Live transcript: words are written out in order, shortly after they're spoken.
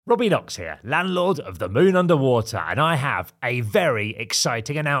Robbie Knox here, landlord of the Moon Underwater, and I have a very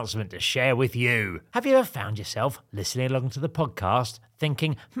exciting announcement to share with you. Have you ever found yourself listening along to the podcast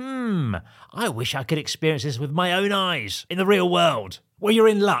thinking, I wish I could experience this with my own eyes in the real world? Well, you're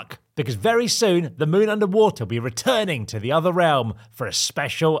in luck, because very soon the Moon Underwater will be returning to the other realm for a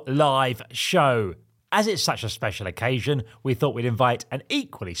special live show. As it's such a special occasion, we thought we'd invite an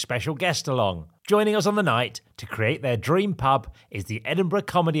equally special guest along. Joining us on the night to create their dream pub is the Edinburgh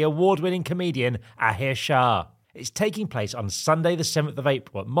Comedy Award-winning comedian Ahir Shah. It's taking place on Sunday the 7th of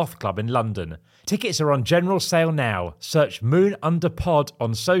April at Moth Club in London. Tickets are on general sale now. Search Moon Under Pod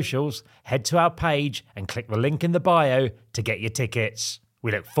on socials, head to our page and click the link in the bio to get your tickets.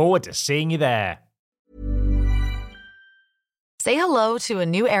 We look forward to seeing you there. Say hello to a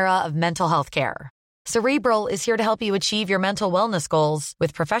new era of mental health care. Cerebral is here to help you achieve your mental wellness goals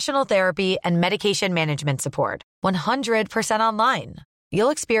with professional therapy and medication management support. 100% online. You'll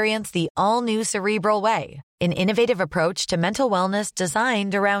experience the all-new Cerebral Way, an innovative approach to mental wellness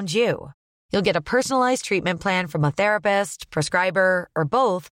designed around you. You'll get a personalized treatment plan from a therapist, prescriber, or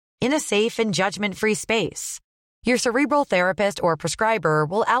both in a safe and judgment-free space. Your Cerebral therapist or prescriber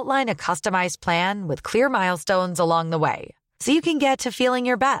will outline a customized plan with clear milestones along the way, so you can get to feeling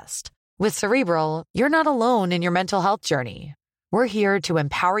your best. With Cerebral, you're not alone in your mental health journey. We're here to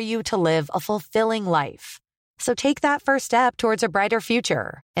empower you to live a fulfilling life. So take that first step towards a brighter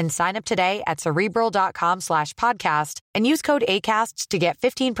future and sign up today at Cerebral.com/podcast and use code ACAST to get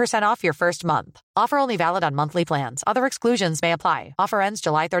 15% off your first month. Offer only valid on monthly plans. Other exclusions may apply. Offer ends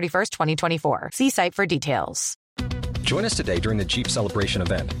July 31st, 2024. See site for details. Join us today during the Jeep Celebration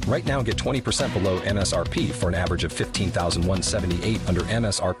event. Right now, get 20% below MSRP for an average of $15,178 under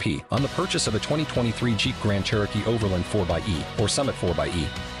MSRP on the purchase of a 2023 Jeep Grand Cherokee Overland 4xE or Summit 4xE.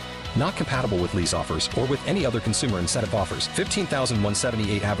 Not compatible with lease offers or with any other consumer incentive offers.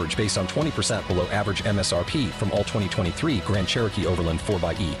 $15,178 average based on 20% below average MSRP from all 2023 Grand Cherokee Overland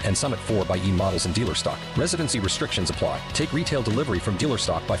 4xE and Summit 4xE models in dealer stock. Residency restrictions apply. Take retail delivery from dealer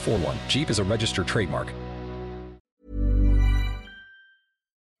stock by 4/1. Jeep is a registered trademark.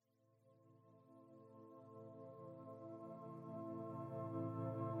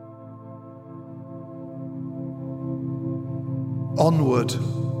 Onward,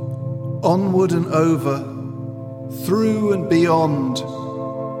 onward and over, through and beyond.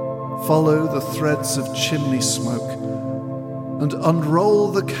 Follow the threads of chimney smoke and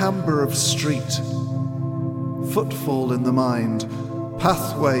unroll the camber of street. Footfall in the mind,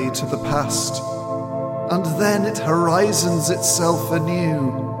 pathway to the past, and then it horizons itself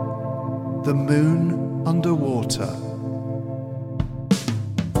anew. The moon underwater.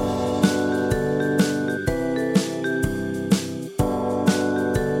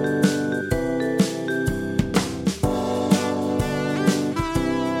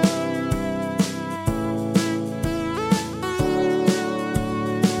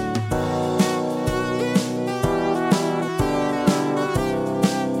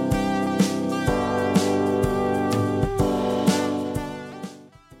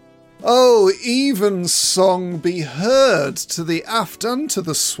 Even song be heard to the aft and to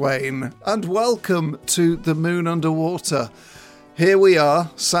the swain, and welcome to the Moon Underwater. Here we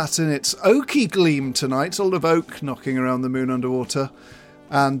are, sat in its oaky gleam tonight, a lot of oak knocking around the Moon Underwater,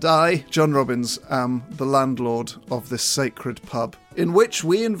 and I, John Robbins, am the landlord of this sacred pub, in which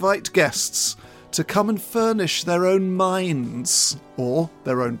we invite guests to come and furnish their own minds, or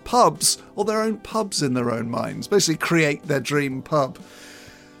their own pubs, or their own pubs in their own minds, basically create their dream pub.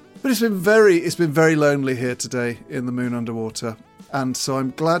 But it's been very lonely here today in the Moon Underwater, and so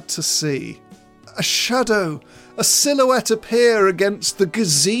I'm glad to see a shadow, a silhouette appear against the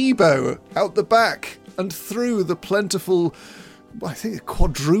gazebo out the back and through the plentiful, I think,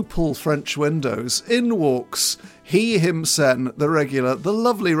 quadruple French windows. In walks he himself, the regular, the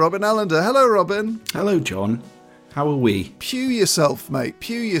lovely Robin Allender. Hello, Robin. Hello, John. How are we? Pew yourself, mate.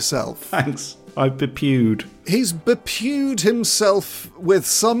 Pew yourself. Thanks. I've bepewed. He's bepewed himself with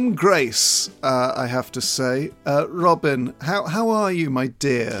some grace, I have to say. Robin, how are you, my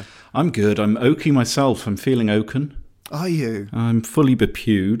dear? I'm good. I'm oaky myself. I'm feeling oaken. Are you? I'm fully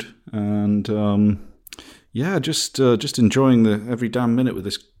bepewed. And, just enjoying every damn minute with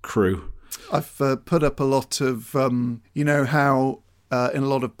this crew. I've put up a lot of, you know how in a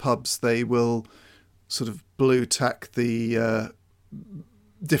lot of pubs they will sort of blue tack the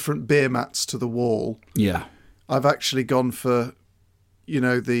different beer mats to the wall. Yeah. I've actually gone for,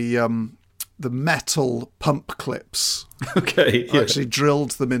 the metal pump clips. Okay. I actually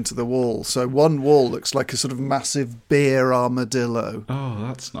drilled them into the wall. So one wall looks like a sort of massive beer armadillo. Oh,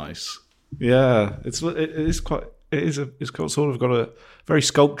 that's nice. Yeah, it is quite It's got sort of got a very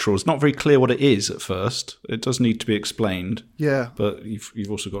sculptural. It's not very clear what it is at first. It does need to be explained. Yeah. But you've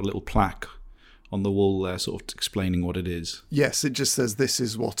also got a little plaque on the wall there, sort of explaining what it is. Yes, it just says this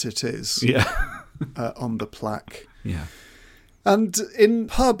is what it is. Yeah. On the plaque. Yeah. And in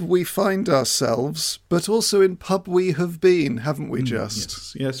pub we find ourselves, but also in pub we have been, haven't we,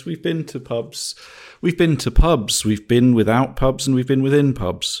 just? Yes, we've been to pubs. We've been to pubs. We've been without pubs and we've been within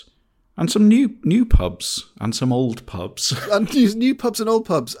pubs. And some new pubs and some old pubs. And new pubs and old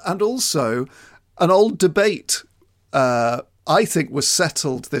pubs. And also an old debate, I think, was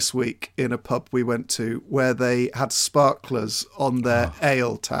settled this week in a pub we went to where they had sparklers on their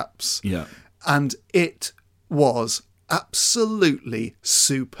ale taps. Yeah. And it was absolutely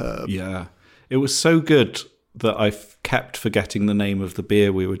superb. Yeah. It was so good that I kept forgetting the name of the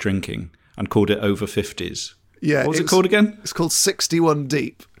beer we were drinking and called it Over 50s. Yeah. What was it called again? It's called 61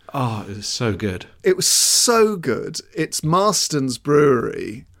 Deep. Oh, it was so good. It was so good. It's Marston's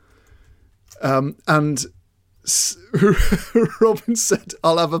Brewery. And Robin said,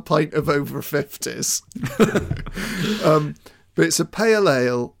 I'll have a pint of Over 50s. But it's a pale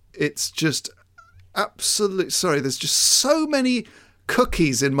ale. It's just there's just so many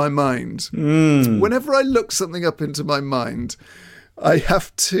cookies in my mind. Whenever I look something up into my mind, I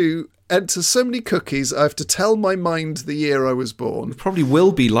have to enter so many cookies. I have to tell my mind the year I was born. It probably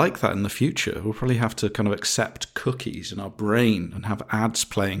will be like that in the future. We'll probably have to kind of accept cookies in our brain and have ads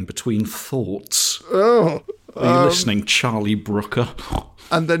playing between thoughts. Oh, are you listening, Charlie Brooker?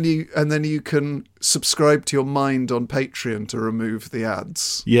 And then you can subscribe to your mind on Patreon to remove the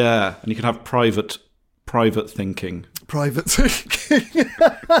ads. Yeah, and you can have private thinking. Private thinking.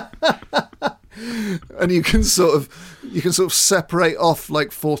 And you can sort of separate off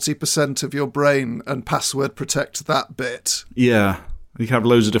like 40% of your brain and password protect that bit. Yeah, you can have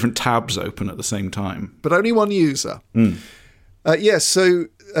loads of different tabs open at the same time. But only one user. So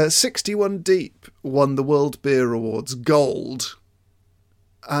 61 Deep won the World Beer Awards Gold.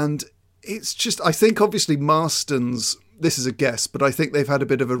 And it's just, I think obviously Marston's, this is a guess, but I think they've had a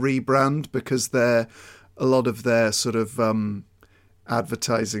bit of a rebrand because a lot of their sort of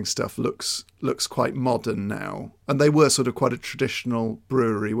advertising stuff looks quite modern now. And they were sort of quite a traditional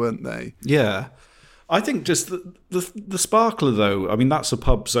brewery, weren't they? Yeah. I think just the sparkler, though, I mean, that's a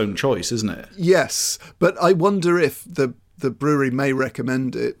pub's own choice, isn't it? Yes, but I wonder if the brewery may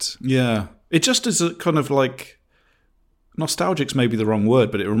recommend it. Yeah. It just is a kind of like... Nostalgic's maybe the wrong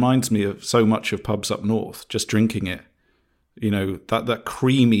word, but it reminds me of so much of pubs up north, just drinking it. You know, that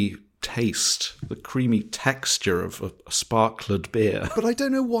creamy taste, the creamy texture of a sparklered beer. But I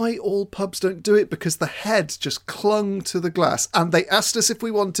don't know why all pubs don't do it, because the head just clung to the glass, and they asked us if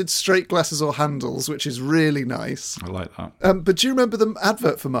we wanted straight glasses or handles, which is really nice. I like that. But do you remember the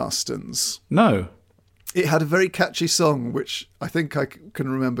advert for Marston's? No. It had a very catchy song, which I think I can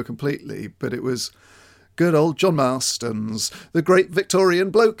remember completely, but it was... Good old John Marston's, the great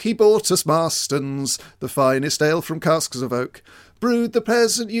Victorian bloke, he bought us Marston's, the finest ale from casks of oak, brewed the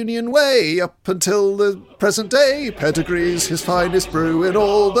present Union way up until the present day, pedigrees his finest brew in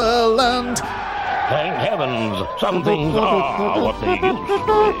all the land. Thank heavens, some things are what they used to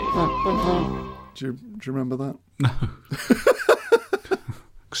be. Do you remember that? No.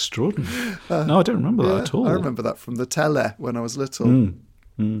 Extraordinary. No, I don't remember that at all. I remember that from the tele when I was little.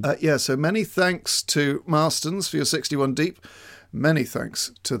 So many thanks to Marston's for your 61 Deep. Many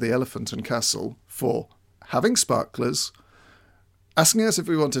thanks to the Elephant and Castle for having sparklers, asking us if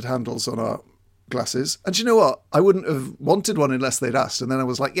we wanted handles on our glasses. And do you know what? I wouldn't have wanted one unless they'd asked. And then I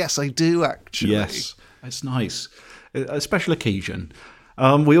was like, yes, I do actually. Yes, it's nice. A special occasion.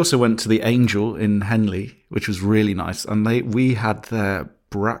 We also went to the Angel in Henley, which was really nice. And we had their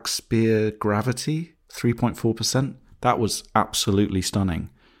Braxbeer Gravity, 3.4%. That was absolutely stunning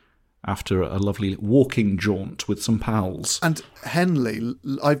after a lovely walking jaunt with some pals. And Henley,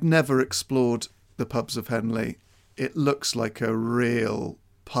 I've never explored the pubs of Henley. It looks like a real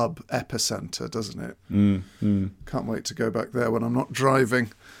pub epicentre, doesn't it? Can't wait to go back there when I'm not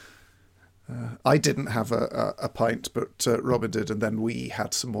driving. I didn't have a pint, but Robin did, and then we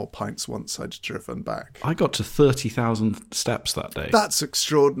had some more pints once I'd driven back. I got to 30,000 steps that day. That's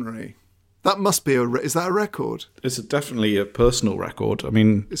extraordinary. That must be is that a record? It's definitely a personal record. I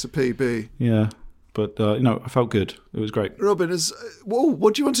mean... It's a PB. Yeah. But, I felt good. It was great. Robin,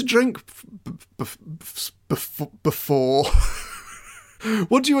 what do you want to drink before?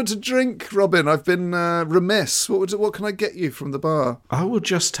 What do you want to drink, Robin? I've been remiss. What can I get you from the bar? I will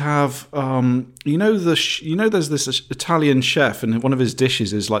just have, there's this Italian chef, and one of his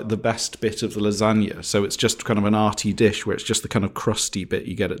dishes is like the best bit of the lasagna. So it's just kind of an arty dish where it's just the kind of crusty bit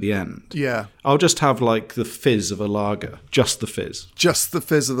you get at the end. Yeah. I'll just have like the fizz of a lager, just the fizz. Just the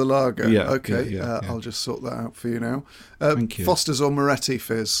fizz of the lager. Yeah. Okay. Yeah. I'll just sort that out for you now. Thank you. Foster's or Moretti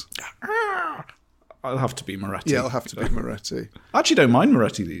fizz? I'll have to be Moretti. Yeah, it'll have to be Moretti. I actually don't mind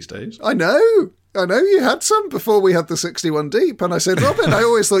Moretti these days. I know you had some before we had the 61 Deep, and I said, Robin, I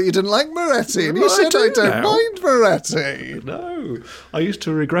always thought you didn't like Moretti, and you said, I don't mind Moretti. No, I used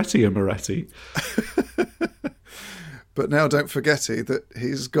to regret a Moretti. But now don't forget that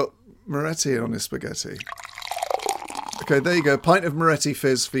he's got Moretti on his spaghetti. Okay, there you go. Pint of Moretti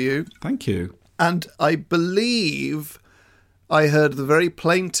fizz for you. Thank you. And I believe I heard the very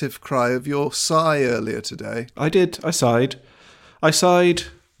plaintive cry of your sigh earlier today. I did. I sighed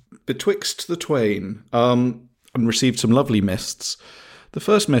betwixt the twain, and received some lovely mists. The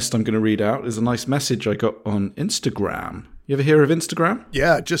first mist I'm going to read out is a nice message I got on Instagram. You ever hear of Instagram?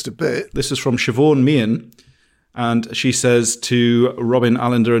 Yeah, just a bit. This is from Siobhan Meehan, and she says to Robin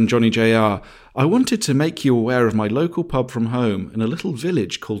Allender and Johnny JR, I wanted to make you aware of my local pub from home in a little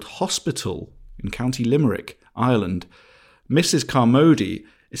village called Hospital in County Limerick, Ireland. Mrs. Carmody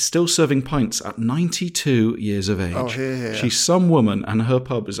is still serving pints at 92 years of age. Oh, here. She's some woman, and her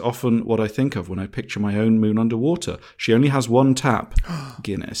pub is often what I think of when I picture my own moon underwater. She only has one tap,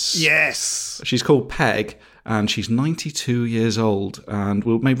 Guinness. Yes. She's called Peg, and she's 92 years old. And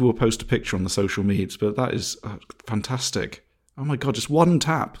maybe we'll post a picture on the social medias, but that is fantastic. Oh my God, just one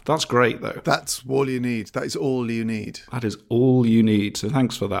tap. That's great, though. That's all you need. That is all you need. That is all you need. So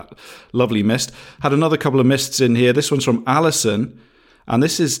thanks for that lovely mist. Had another couple of mists in here. This one's from Alison, and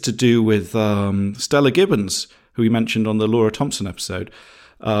this is to do with Stella Gibbons, who we mentioned on the Laura Thompson episode.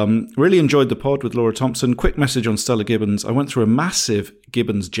 Really enjoyed the pod with Laura Thompson. Quick message on Stella Gibbons. I went through a massive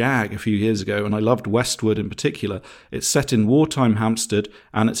Gibbons jag a few years ago, and I loved Westwood in particular. It's set in wartime Hampstead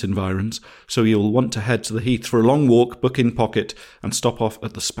and its environs, so you'll want to head to the Heath for a long walk, book in pocket, and stop off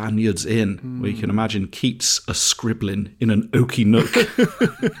at the Spaniards Inn, where you can imagine Keats a-scribbling in an oaky nook.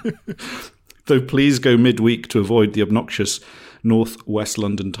 Though please go midweek to avoid the obnoxious North-West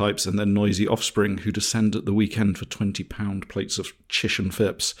London types and their noisy offspring who descend at the weekend for £20 plates of chish and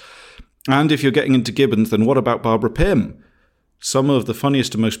fips. And if you're getting into Gibbons, then what about Barbara Pym? Some of the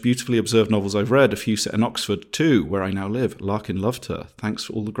funniest and most beautifully observed novels I've read, a few set in Oxford too, where I now live. Larkin loved her. Thanks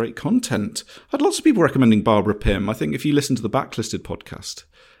for all the great content. I had lots of people recommending Barbara Pym. I think if you listen to the Backlisted podcast,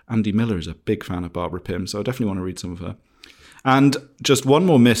 Andy Miller is a big fan of Barbara Pym, so I definitely want to read some of her. And just one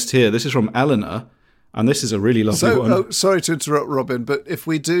more mist here. This is from Eleanor. And this is a really lovely one. Oh, sorry to interrupt, Robin, but if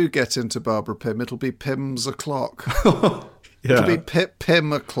we do get into Barbara Pym, it'll be Pym's o'clock. Yeah. It'll be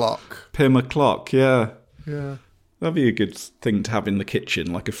Pym o'clock. Pym o'clock, yeah. Yeah. That'd be a good thing to have in the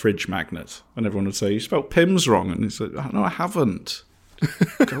kitchen, like a fridge magnet. And everyone would say, you spelled Pym's wrong. And he's like, no, I haven't.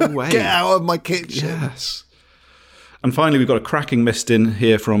 Go away. Get out of my kitchen. Yes. And finally, we've got a cracking mist in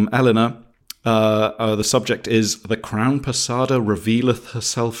here from Eleanor. The subject is The Crown Passada Revealeth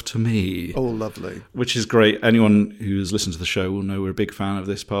Herself to Me. Oh, lovely. Which is great. Anyone who's listened to the show will know we're a big fan of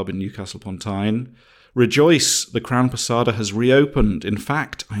this pub in Newcastle upon Tyne. Rejoice, the Crown Passada has reopened. In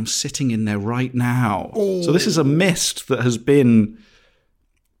fact, I'm sitting in there right now. Oh. So this is a mist that has been...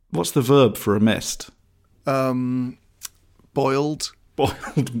 What's the verb for a mist? Boiled.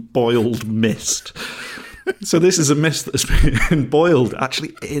 Boiled mist. So this is a mist that's been boiled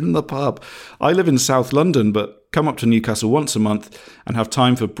actually in the pub. I live in South London, but come up to Newcastle once a month and have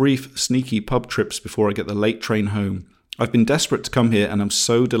time for brief, sneaky pub trips before I get the late train home. I've been desperate to come here and I'm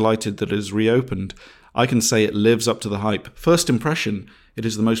so delighted that it has reopened. I can say it lives up to the hype. First impression, it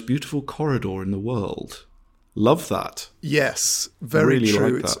is the most beautiful corridor in the world. Love that. Yes, very really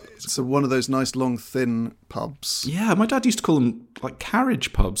true. like that. It's one of those nice, long, thin pubs. Yeah, my dad used to call them like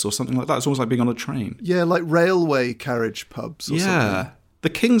carriage pubs or something like that. It's almost like being on a train. Yeah, like railway carriage pubs or something. The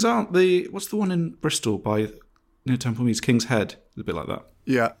Kings aren't the... What's the one in Bristol by near Temple Meads? King's Head. It's a bit like that.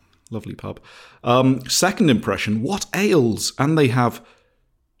 Yeah. Lovely pub. Second impression, what ales? And they have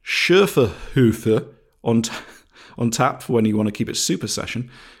Schürferhufe on tap for when you want to keep it super session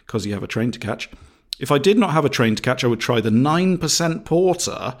because you have a train to catch. If I did not have a train to catch, I would try the 9%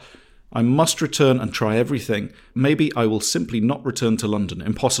 porter. I must return and try everything. Maybe I will simply not return to London.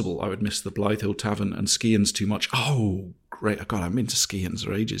 Impossible. I would miss the Blythe Hill Tavern and Skians too much. Oh, great. God, I've been to Skians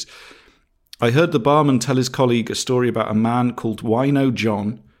for ages. I heard the barman tell his colleague a story about a man called Wino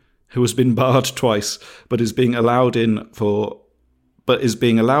John who has been barred twice, but is being allowed in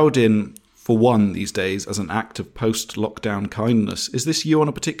for one these days as an act of post-lockdown kindness. Is this you on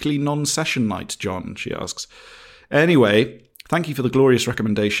a particularly non-session night, John? She asks. Anyway, thank you for the glorious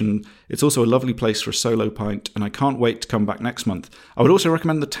recommendation. It's also a lovely place for a solo pint, and I can't wait to come back next month. I would also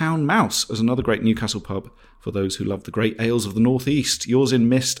recommend the Town Mouse as another great Newcastle pub for those who love the great ales of the North East. Yours in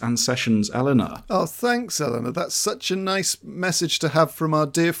mist and sessions, Eleanor. Oh, thanks, Eleanor. That's such a nice message to have from our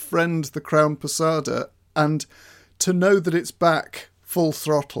dear friend, the Crown Posada, and to know that it's back full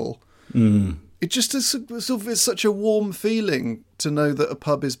throttle. It just is it's such a warm feeling to know that a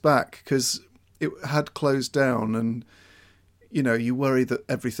pub is back, because it had closed down, and you know, you worry that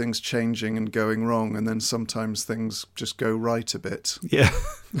everything's changing and going wrong, and then sometimes things just go right a bit. Yeah.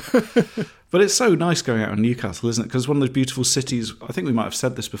 But it's so nice going out in Newcastle, isn't it? Because one of those beautiful cities, I think we might have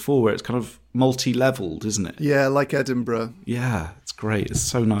said this before, where it's kind of multi-levelled, isn't it? Yeah, like Edinburgh. Yeah, it's great. It's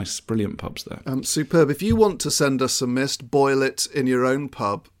so nice. Brilliant pubs there. Superb. If you want to send us some mist, boil it in your own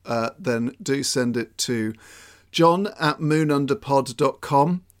pub, then do send it to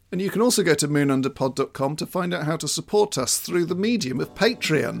john@moonunderpod.com. And you can also go to moonunderpod.com to find out how to support us through the medium of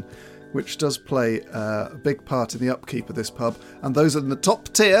Patreon, which does play a big part in the upkeep of this pub. And those in the top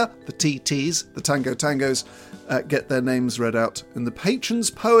tier, the TTs, the Tango Tangos, get their names read out in the Patron's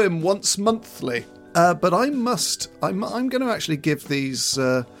Poem once monthly. But I'm going to actually give these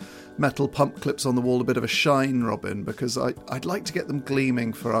metal pump clips on the wall a bit of a shine, Robin, because I'd like to get them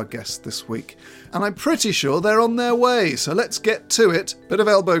gleaming for our guest this week. And I'm pretty sure they're on their way, so let's get to it. Bit of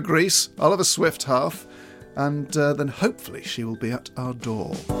elbow grease, I'll have a swift half, and then hopefully she will be at our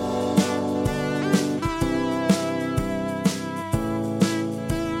door.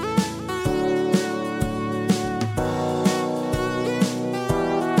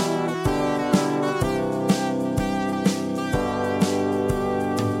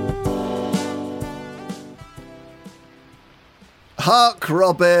 Hark,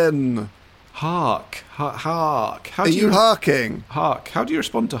 Robin! Hark. Hark. How Are you harking? Hark. How do you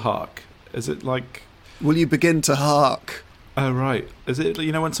respond to hark? Is it like... Will you begin to hark? Oh, right. Is it,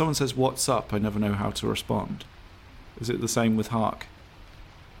 you know, when someone says, what's up, I never know how to respond. Is it the same with hark?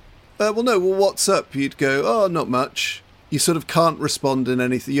 Well, no. Well, what's up? You'd go, oh, not much. You sort of can't respond in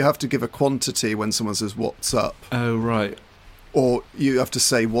anything. You have to give a quantity when someone says, what's up? Oh, right. Or you have to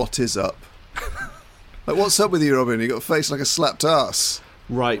say, what is up? Like, what's up with you, Robin? You got a face like a slapped ass.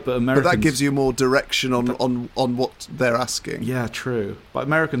 Right, but Americans... But that gives you more direction on what they're asking. Yeah, true. But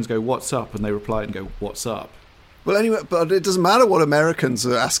Americans go, what's up? And they reply and go, what's up? Well, anyway, but it doesn't matter what Americans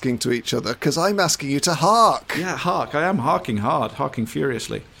are asking to each other, because I'm asking you to hark. Yeah, hark. I am harking hard, harking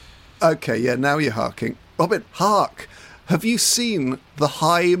furiously. Okay, yeah, now you're harking. Robin, hark. Have you seen the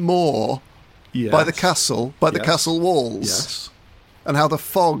high moor by the castle, the castle walls? Yes. And how the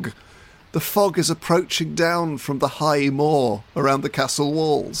fog is approaching down from the high moor around the castle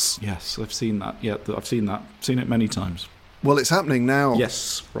walls. Yes, I've seen that. Yeah, I've seen that. Seen it many times. Well, it's happening now.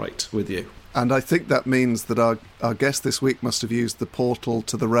 Yes, right, with you. And I think that means that our guest this week must have used the portal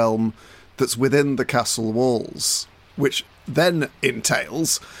to the realm that's within the castle walls, which then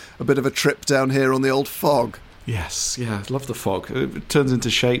entails a bit of a trip down here on the old fog. Yes, yeah, I love the fog. It turns into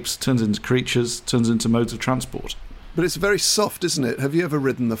shapes, turns into creatures, turns into modes of transport. But it's very soft, isn't it? Have you ever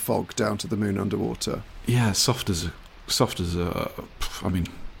ridden the fog down to the moon underwater? Yeah, soft as I mean,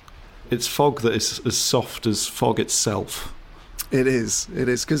 it's fog that is as soft as fog itself. It is,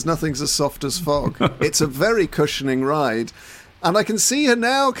 because nothing's as soft as fog. It's a very cushioning ride. And I can see her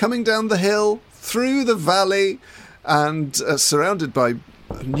now coming down the hill, through the valley, and surrounded by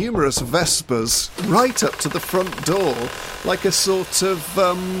numerous Vespers, right up to the front door, like a sort of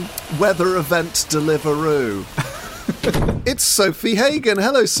weather event Deliveroo. It's Sofie Hagen.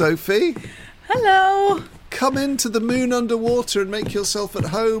 Hello, Sophie. Hello. Come into the moon underwater and make yourself at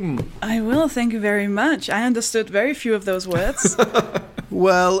home. I will, thank you very much. I understood very few of those words.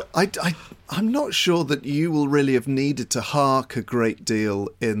 Well, I'm not sure that you will really have needed to hark a great deal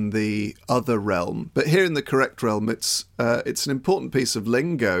in the other realm, but here in the correct realm, it's an important piece of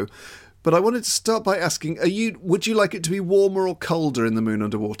lingo. But I wanted to start by asking, would you like it to be warmer or colder in the moon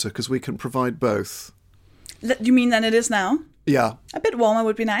underwater? Because we can provide both. You mean than it is now? Yeah. A bit warmer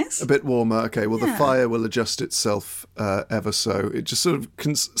would be nice. A bit warmer, okay. Well, The fire will adjust itself ever so. It just sort of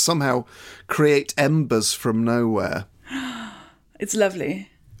can somehow create embers from nowhere. It's lovely.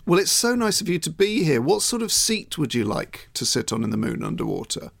 Well, it's so nice of you to be here. What sort of seat would you like to sit on in the moon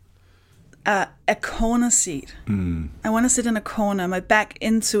underwater? A corner seat. I want to sit in a corner, my back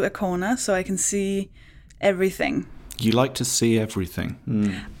into a corner, so I can see everything. You like to see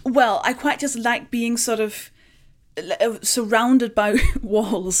everything? Well, I quite just like being sort of surrounded by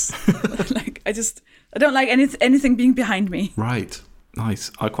walls. I don't like anything being behind me. Right.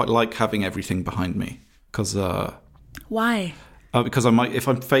 Nice. I quite like having everything behind me because Why? because I might, if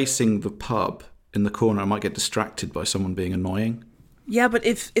I'm facing the pub in the corner, I might get distracted by someone being annoying. Yeah, but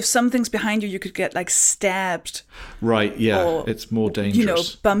if something's behind you, you could get like stabbed. Right, yeah, or, it's more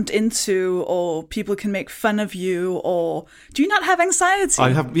dangerous. Bumped into, or people can make fun of you, or do you not have anxiety? I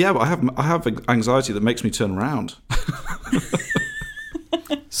have anxiety that makes me turn around.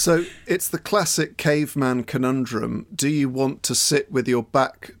 So it's the classic caveman conundrum. Do you want to sit with your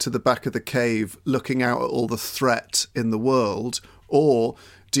back to the back of the cave looking out at all the threat in the world, or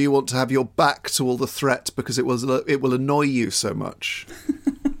do you want to have your back to all the threat because it will annoy you so much?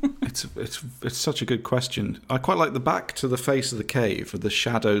 It's such a good question. I quite like the back to the face of the cave, with the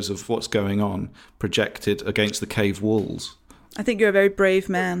shadows of what's going on projected against the cave walls. I think you're a very brave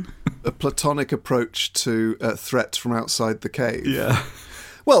man. A platonic approach to threat from outside the cave. Yeah.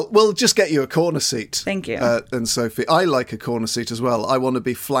 Well, we'll just get you a corner seat. Thank you. And Sophie, I like a corner seat as well. I want to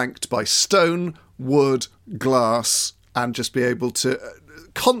be flanked by stone, wood, glass, and just be able to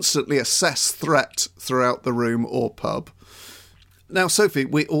constantly assess threat throughout the room or pub. Now, Sophie,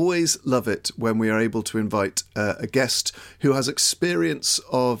 we always love it when we are able to invite a guest who has experience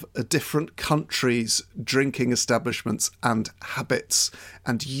of a different country's drinking establishments and habits.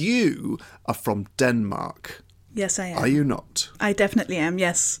 And you are from Denmark. Yes, I am. Are you not? I definitely am,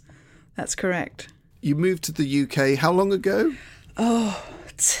 yes. That's correct. You moved to the UK how long ago?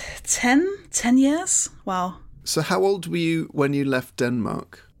 10 years? Wow. So how old were you when you left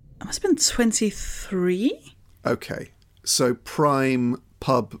Denmark? I must have been 23. Okay. So prime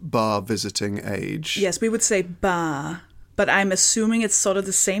pub bar visiting age. Yes, we would say bar, but I'm assuming it's sort of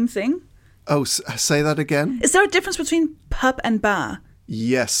the same thing. Oh, say that again? Is there a difference between pub and bar?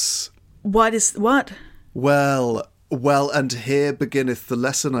 Yes. What is what? Well, and here beginneth the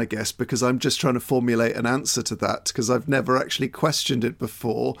lesson, I guess, because I'm just trying to formulate an answer to that, because I've never actually questioned it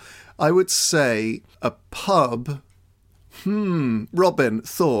before. I would say a pub. Robin,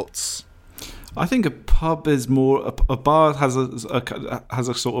 thoughts? I think a pub is more. A bar has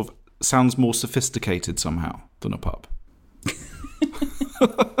a sort of sounds more sophisticated somehow than a pub.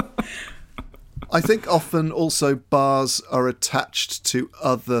 I think often also bars are attached to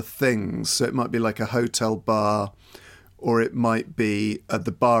other things. So it might be like a hotel bar, or it might be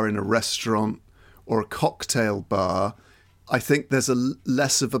the bar in a restaurant, or a cocktail bar. I think there's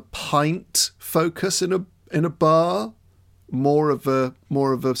less of a pint focus in a bar, more of a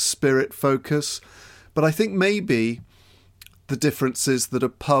spirit focus. But I think maybe the difference is that a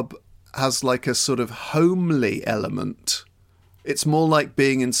pub has like a sort of homely element. It's more like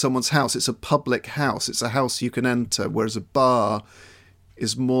being in someone's house. It's a public house. It's a house you can enter, whereas a bar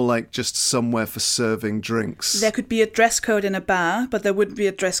is more like just somewhere for serving drinks. There could be a dress code in a bar, but there wouldn't be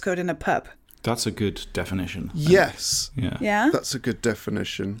a dress code in a pub. That's a good definition. Yes. Yeah? That's a good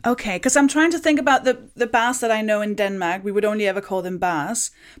definition. Okay, because I'm trying to think about the bars that I know in Denmark. We would only ever call them bars.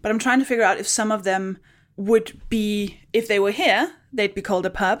 But I'm trying to figure out if some of them would be, if they were here, they'd be called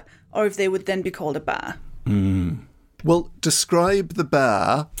a pub, or if they would then be called a bar. Well, describe the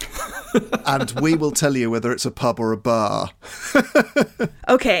bar, and we will tell you whether it's a pub or a bar.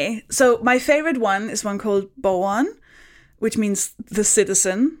 Okay, so my favorite one is one called Borgeren, which means the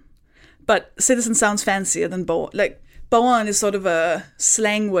citizen. But citizen sounds fancier than borgeren. Like, borgeren is sort of a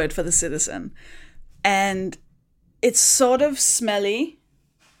slang word for the citizen. And it's sort of smelly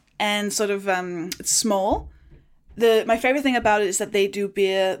and sort of it's small. My favorite thing about it is that they do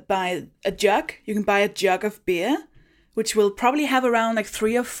beer by a jug. You can buy a jug of beer, which will probably have around like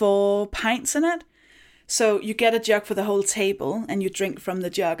 3 or 4 pints in it. So you get a jug for the whole table and you drink from the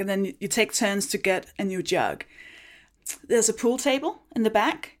jug, and then you take turns to get a new jug. There's a pool table in the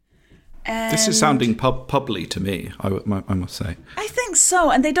back. And This is sounding publy to me, I must say. I think so,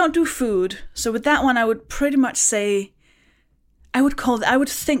 and they don't do food. So with that one, I would pretty much say, I would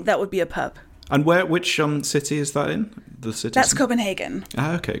think that would be a pub. And which city is that in? The city? That's Copenhagen.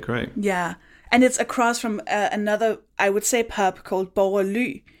 Ah, okay, great. Yeah, and it's across from another, I would say, pub called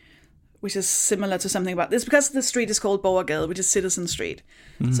Borgerly, which is similar to something about this, because the street is called Borgergade, which is Citizen Street.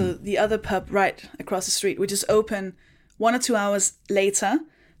 So the other pub right across the street, which is open 1 or 2 hours later.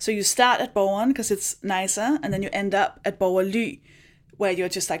 So you start at Borgeren because it's nicer, and then you end up at Borgerly, where you're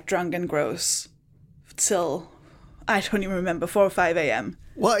just like drunk and gross till, I don't even remember, 4 or 5 a.m.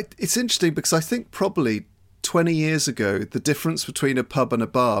 Well, it's interesting because I think probably 20 years ago, the difference between a pub and a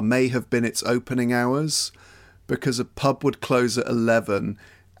bar may have been its opening hours, because a pub would close at 11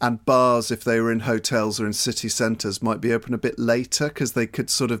 and bars, if they were in hotels or in city centres, might be open a bit later because they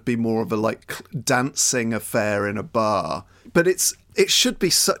could sort of be more of a like dancing affair in a bar. But It should be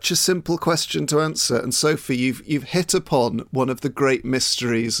such a simple question to answer. And Sophie, you've hit upon one of the great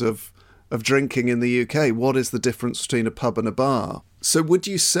mysteries of drinking in the UK. What is the difference between a pub and a bar? So would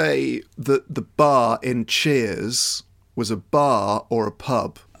you say that the bar in Cheers was a bar or a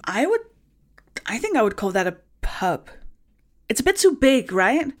pub? I think I would call that a pub. It's a bit too big,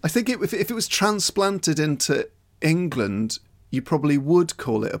 right? I think if it was transplanted into England, you probably would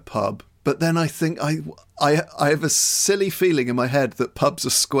call it a pub. But then I think I have a silly feeling in my head that pubs are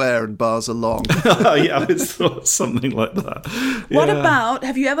square and bars are long. Yeah, I thought something like that. What Yeah. about,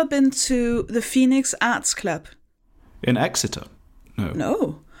 have you ever been to the Phoenix Arts Club? In Exeter? No.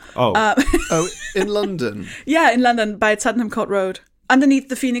 No. Oh, Oh, in London? Yeah, in London by Tottenham Court Road, underneath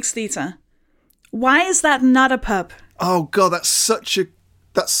the Phoenix Theatre. Why is that not a pub? Oh God, that's such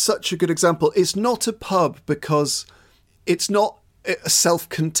a good example. It's not a pub because it's not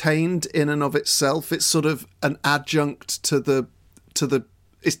self-contained in and of itself. It's sort of an adjunct to the.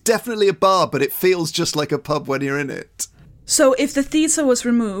 It's definitely a bar, but it feels just like a pub when you're in it. So if the theatre was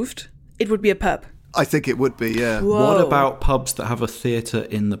removed, it would be a pub. I think it would be, yeah. Whoa. what about pubs that have a theatre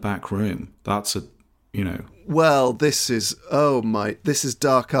in the back room? That's Well, this is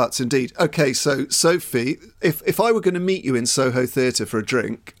dark arts indeed. Okay, so Sophie, if I were going to meet you in Soho Theatre for a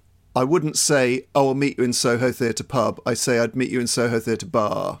drink, I wouldn't say, oh, I'll meet you in Soho Theatre pub. I say I'd meet you in Soho Theatre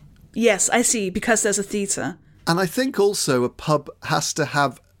bar. Yes, I see, because there's a theatre. And I think also a pub has to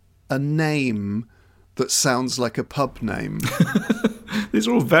have a name that sounds like a pub name. These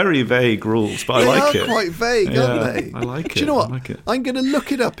are all very vague rules, but I like it. They are quite vague, aren't they? I like it. Do you know what? I like it. I'm going to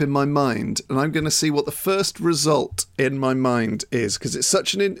look it up in my mind, and I'm going to see what the first result in my mind is, because it's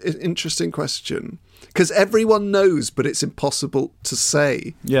such an interesting question. Because everyone knows, but it's impossible to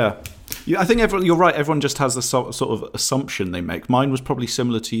say. Yeah. I think you're right. Everyone just has the sort of assumption they make. Mine was probably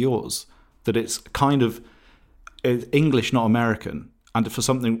similar to yours, that it's kind of English, not American. And for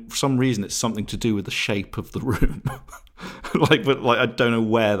some reason, it's something to do with the shape of the room. But I don't know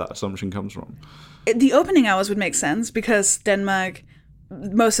where that assumption comes from. The opening hours would make sense because Denmark,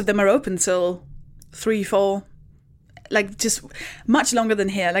 most of them are open till 3, 4, like just much longer than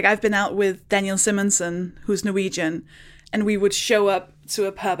here. Like I've been out with Daniel Simonsen, who's Norwegian, and we would show up to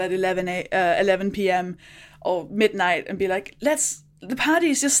a pub at 11 p.m. or midnight and be like, the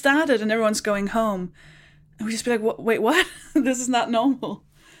party's just started and everyone's going home. And we just be like, wait, what? This is not normal.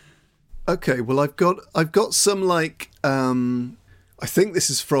 Okay, well, I've got some I think this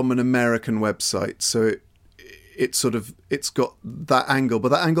is from an American website, so it's got that angle, but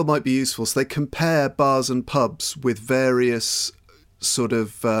that angle might be useful. So they compare bars and pubs with various sort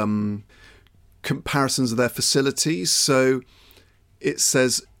of comparisons of their facilities. So it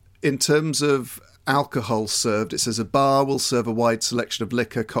says in terms of alcohol served, it says a bar will serve a wide selection of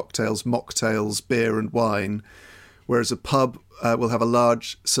liquor, cocktails, mocktails, beer and wine, whereas a pub will have a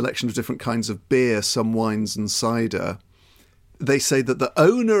large selection of different kinds of beer, some wines and cider. They say that the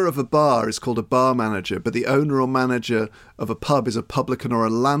owner of a bar is called a bar manager, but the owner or manager of a pub is a publican or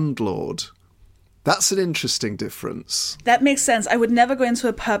a landlord. That's an interesting difference. That makes sense. I would never go into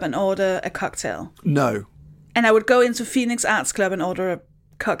a pub and order a cocktail. No. And I would go into Phoenix Arts Club and order a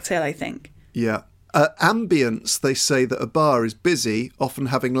cocktail, I think. Yeah. Ambience, they say that a bar is busy, often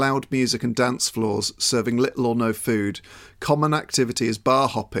having loud music and dance floors, serving little or no food. Common activity is bar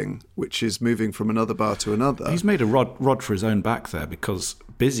hopping, which is moving from another bar to another. He's made a rod for his own back there, because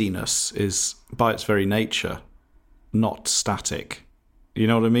busyness is, by its very nature, not static. You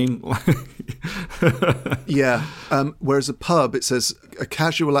know what I mean? Yeah. Whereas a pub, it says, a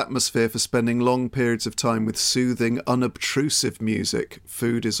casual atmosphere for spending long periods of time with soothing, unobtrusive music.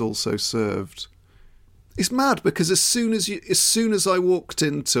 Food is also served. It's mad because as soon as I walked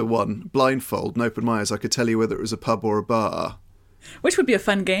into one blindfold and opened my eyes, I could tell you whether it was a pub or a bar. Which would be a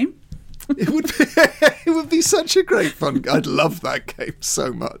fun game. It would be such a great fun. I'd love that game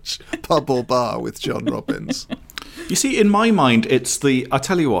so much. Pub or bar with John Robbins. You see, in my mind, I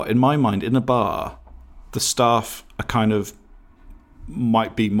tell you what, in my mind, in a bar, the staff are kind of,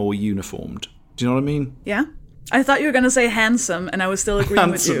 might be more uniformed. Do you know what I mean? Yeah. I thought you were going to say handsome, and I was still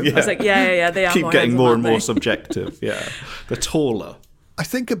agreeing with you. Yeah. I was like, yeah, they are Keep more getting handsome, more aren't and more they? subjective, yeah. They're taller. I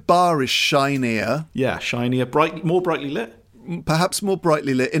think a bar is shinier. Yeah, shinier, more brightly lit. Perhaps more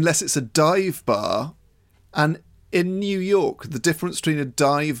brightly lit, unless it's a dive bar. And in New York, the difference between a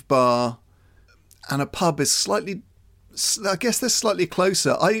dive bar and a pub is slightly... I guess they're slightly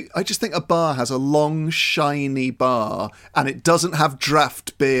closer. I just think a bar has a long, shiny bar, and it doesn't have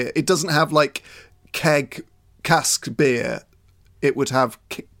draft beer. It doesn't have, like, cask beer. It would have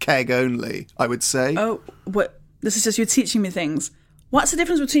keg only, I would say. Oh, what? This is just you teaching me things. What's the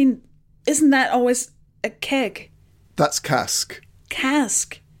difference between... Isn't that always a keg? That's cask.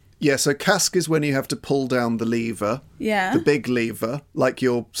 cask? Yeah, so cask is when you have to pull down the lever. Yeah. The big lever, like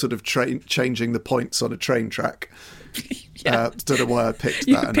you're sort of changing the points on a train track. Yeah. Don't know why I picked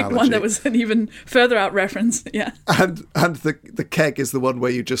You that picked analogy. one that was an even further out reference. Yeah. And the keg is the one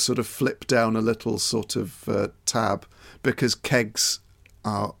where you just sort of flip down a little sort of tab, because kegs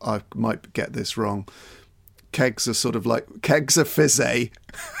are, I might get this wrong, kegs are sort of like, kegs are fizzy,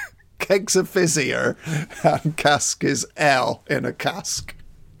 kegs are fizzier, and cask is L in a cask.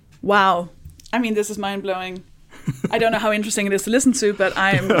 Wow. I mean, this is mind-blowing. I don't know how interesting it is to listen to, but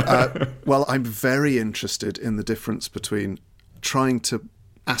I'm... Well, I'm very interested in the difference between trying to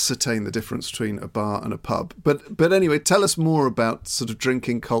ascertain the difference between a bar and a pub. But anyway, tell us more about sort of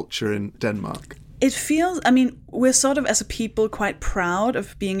drinking culture in Denmark. It feels... I mean, we're sort of, as a people, quite proud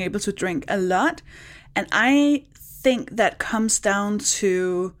of being able to drink a lot. And I think that comes down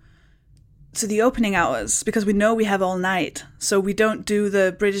to the opening hours, because we know we have all night. So we don't do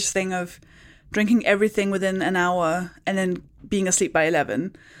the British thing of drinking everything within an hour and then being asleep by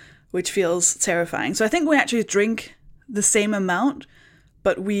 11, which feels terrifying. So I think we actually drink the same amount,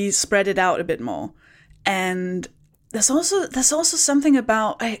 but we spread it out a bit more. And there's also something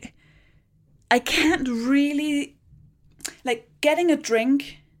about I can't really, like, getting a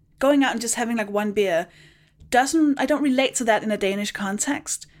drink, going out and just having like one beer I don't relate to that in a Danish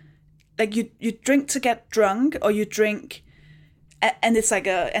context. Like, you drink to get drunk, or you drink and it's like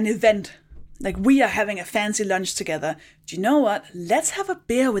an event. Like, we are having a fancy lunch together. Do you know what? Let's have a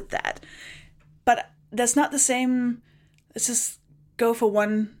beer with that. But that's not the same. Let's just go for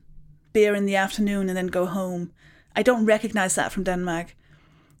one beer in the afternoon and then go home. I don't recognize that from Denmark.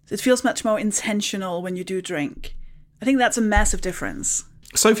 It feels much more intentional when you do drink. I think that's a massive difference.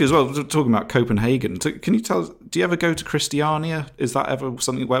 Sofie, as well, talking about Copenhagen, can you tell us, do you ever go to Christiania? Is that ever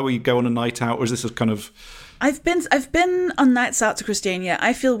something where you go on a night out, or is this a kind of... I've been on nights out to Christiania.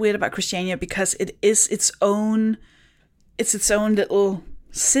 I feel weird about Christiania because it is its own little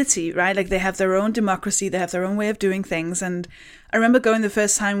city, right? Like, they have their own democracy, they have their own way of doing things. And I remember going the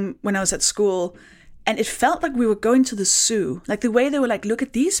first time when I was at school, and it felt like we were going to the zoo. Like, the way they were like, look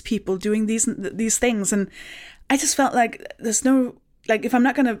at these people doing these things. And I just felt like there's no... Like, if I'm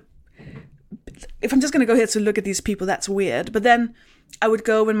just going to go here to look at these people, that's weird. But then I would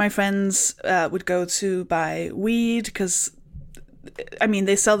go when my friends would go to buy weed, because, I mean,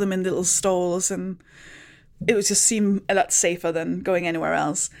 they sell them in little stalls, and it would just seem a lot safer than going anywhere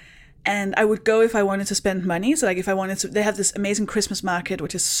else. And I would go if I wanted to spend money. So, like, if I wanted to, they have this amazing Christmas market,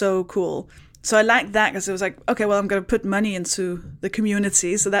 which is so cool. So I liked that, because it was like, okay, well, I'm going to put money into the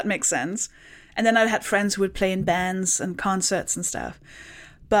community, so that makes sense. And then I had friends who would play in bands and concerts and stuff.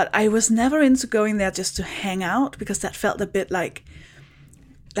 But I was never into going there just to hang out, because that felt a bit like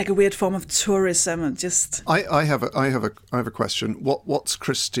a weird form of tourism. And just I have a question. What's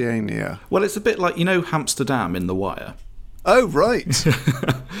Christiania? Well, it's a bit like, Amsterdam in The Wire. Oh, right.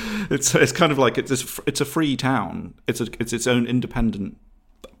 It's kind of like it's a free town. It's its own independent.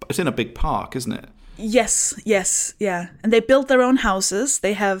 It's in a big park, isn't it? Yes, yeah. And they built their own houses.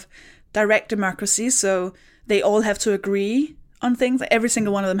 They have direct democracy, so they all have to agree on things. Every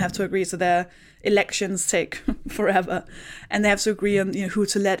single one of them have to agree, so their elections take forever, and they have to agree on who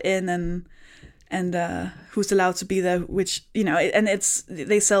to let in and who's allowed to be there. Which and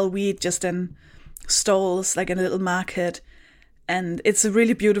they sell weed just in stalls, like in a little market, and it's a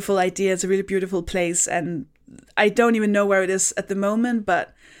really beautiful idea. It's a really beautiful place, and I don't even know where it is at the moment,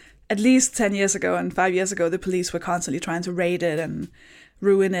 but at least 10 years ago and 5 years ago, the police were constantly trying to raid it and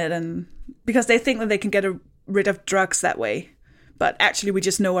ruin it, and because they think that they can get rid of drugs that way, but actually we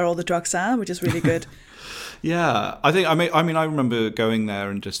just know where all the drugs are, which is really good. Yeah, I remember going there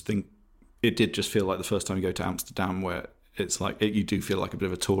and just think it did just feel like the first time you go to Amsterdam, where it's like you do feel like a bit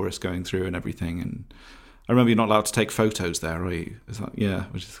of a tourist going through and everything. And I remember you're not allowed to take photos there, are you? It's like, yeah,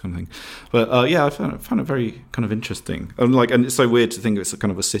 which is the kind of thing. But I found it very kind of interesting, and it's so weird to think it's a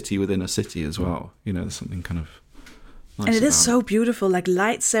kind of a city within a city as well. There's something kind of nice and it is about so beautiful, like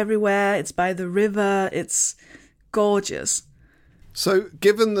lights everywhere. It's by the river. It's gorgeous. So,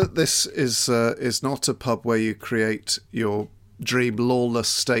 given that this is not a pub where you create your dream lawless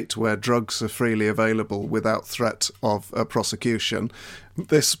state where drugs are freely available without threat of prosecution,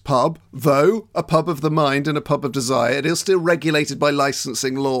 this pub, though a pub of the mind and a pub of desire, it is still regulated by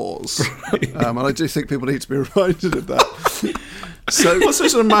licensing laws. And I do think people need to be reminded of that. So, what's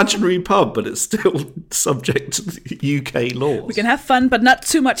this imaginary pub, but it's still subject to the UK laws? We can have fun, but not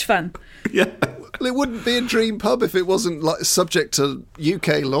too much fun. Yeah. Well, it wouldn't be a dream pub if it wasn't subject to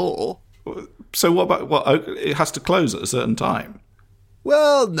UK law. So what about it has to close at a certain time?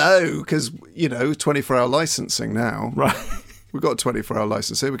 Well, no, because 24-hour licensing now. Right. We've got a 24-hour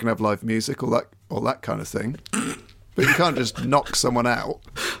license here. We can have live music, all that kind of thing. But you can't just knock someone out.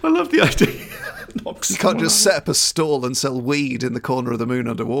 I love the idea. You can't just set up a stall and sell weed in the corner of the Moon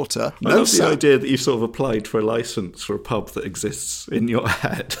Underwater. I love the idea that you've sort of applied for a license for a pub that exists in your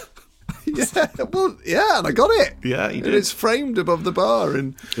head. And I got it. Yeah, you did. It's framed above the bar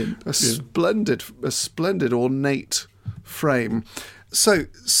in a splendid ornate frame. So,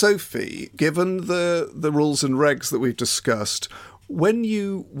 Sophie, given the rules and regs that we've discussed, when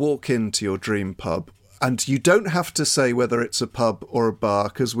you walk into your dream pub, and you don't have to say whether it's a pub or a bar,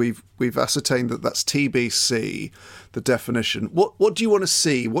 because we've ascertained that that's TBC, the definition. What do you want to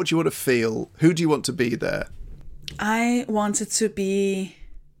see? What do you want to feel? Who do you want to be there? I want it to be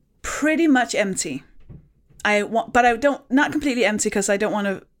pretty much empty. Not completely empty, because I don't want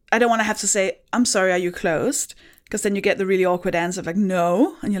to have to say, I'm sorry, are you closed? Because then you get the really awkward answer of like,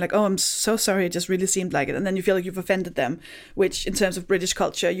 no. And you're like, oh, I'm so sorry, it just really seemed like it. And then you feel like you've offended them, which in terms of British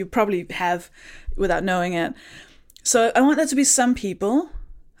culture, you probably have without knowing it. So I want there to be some people,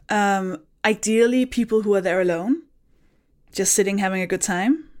 ideally people who are there alone, just sitting, having a good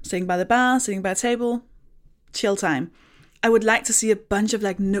time, sitting by the bar, sitting by a table, chill time. I would like to see a bunch of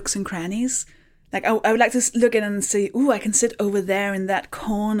like nooks and crannies. Like I would like to look in and say, ooh, I can sit over there in that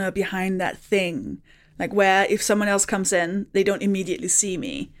corner behind that thing. Like where if someone else comes in, they don't immediately see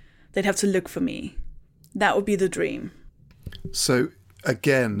me. They'd have to look for me. That would be the dream. So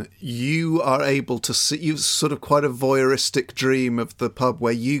again, you are able to see, you've sort of quite a voyeuristic dream of the pub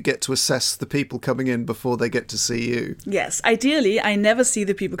where you get to assess the people coming in before they get to see you. Yes. Ideally, I never see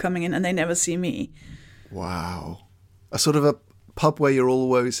the people coming in and they never see me. Wow. A sort of a pub where you're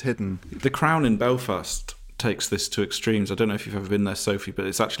always hidden. The Crown in Belfast takes this to extremes. I don't know if you've ever been there, Sophie, but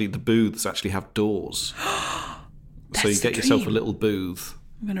it's actually the booths actually have doors. So you get yourself a little booth.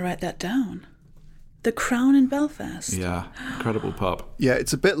 I'm going to write that down. The Crown in Belfast. Yeah, incredible pub. Yeah,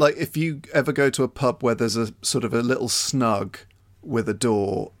 it's a bit like if you ever go to a pub where there's a sort of a little snug with a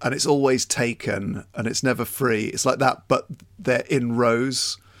door and it's always taken and it's never free. It's like that, but they're in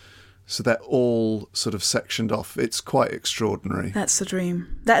rows. So they're all sort of sectioned off. It's quite extraordinary. That's the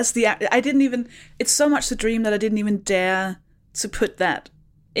dream. It's so much the dream that I didn't even dare to put that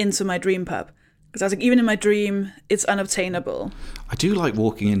into my dream pub. Because I was like, even in my dream, it's unobtainable. I do like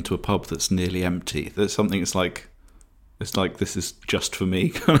walking into a pub that's nearly empty. There's something it's like this is just for me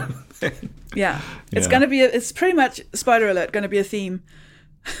kind of thing. Yeah. It's going to be, it's pretty much, spoiler alert, going to be a theme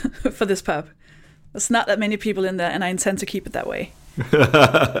for this pub. There's not that many people in there, and I intend to keep it that way.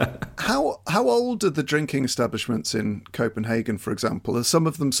 How old are the drinking establishments in Copenhagen, for example? Are some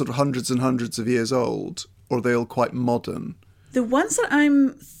of them sort of hundreds and hundreds of years old, or are they all quite modern? The ones that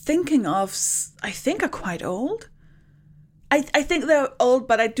I'm thinking of, I think are quite old. I think they're old,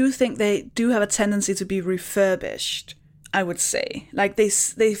 but I do think they do have a tendency to be refurbished, I would say. Like they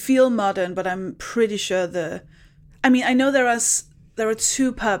feel modern, but I'm pretty sure I know there are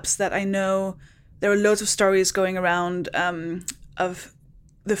two pubs that I know. There are loads of stories going around of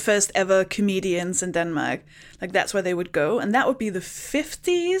the first ever comedians in Denmark. Like that's where they would go. And that would be the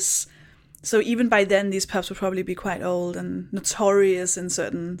 50s. So even by then, these pubs would probably be quite old and notorious in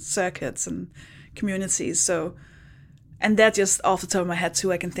certain circuits and communities. So, and they're just off the top of my head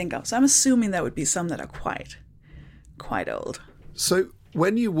too, I can think of. So I'm assuming there would be some that are quite old. So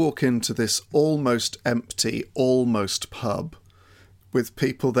when you walk into this almost empty, almost pub with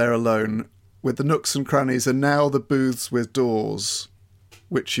people there alone, with the nooks and crannies and now the booths with doors,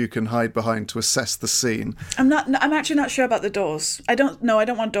 which you can hide behind to assess the scene. I'm actually not sure about the doors. I don't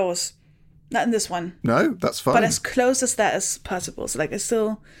want doors. Not in this one. No, that's fine. But as close as that as possible. So like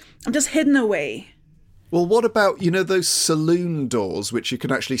I'm just hidden away. Well, what about, those saloon doors, which you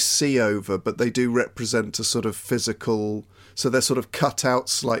can actually see over, but they do represent a sort of physical, so they're sort of cut out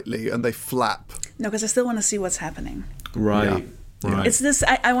slightly and they flap. No, because I still want to see what's happening. Right. Yeah. Right. It's this,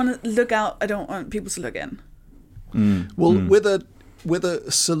 I want to look out. I don't want people to look in. Well, with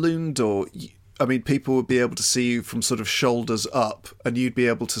a saloon door, people would be able to see you from sort of shoulders up, and you'd be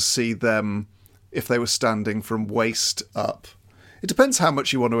able to see them if they were standing from waist up. It depends how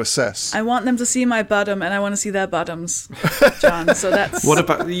much you want to assess. I want them to see my bottom, and I want to see their bottoms, John. So that's... What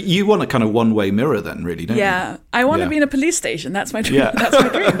about... You want a kind of one-way mirror then, really, don't you? Yeah. I want to be in a police station. That's my dream. Yeah. That's my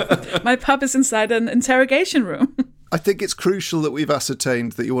dream. My pub is inside an interrogation room. I think it's crucial that we've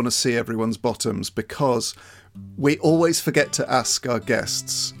ascertained that you want to see everyone's bottoms, because we always forget to ask our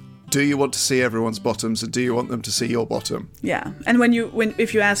guests, do you want to see everyone's bottoms, and do you want them to see your bottom? Yeah. And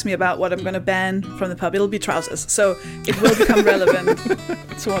if you ask me about what I'm going to ban from the pub, it'll be trousers. So it will become relevant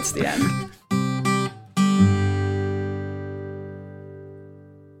towards the end.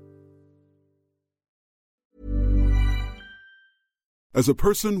 As a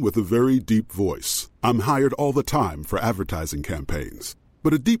person with a very deep voice, I'm hired all the time for advertising campaigns.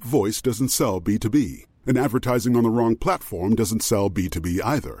 But a deep voice doesn't sell B2B, and advertising on the wrong platform doesn't sell B2B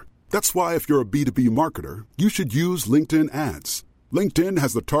either. That's why if you're a B2B marketer, you should use LinkedIn ads. LinkedIn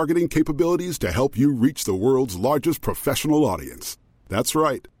has the targeting capabilities to help you reach the world's largest professional audience. That's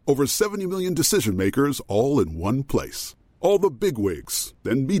right, over 70 million decision makers all in one place. All the big wigs,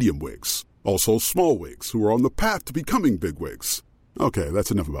 then medium wigs, also small wigs who are on the path to becoming big wigs. Okay,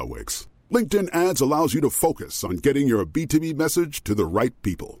 that's enough about wigs. LinkedIn ads allows you to focus on getting your B2B message to the right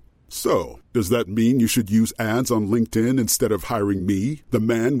people. So, does that mean you should use ads on LinkedIn instead of hiring me, the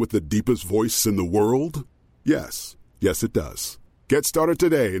man with the deepest voice in the world? Yes. Yes, it does. Get started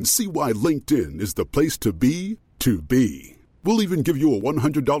today and see why LinkedIn is the place to be to be. We'll even give you a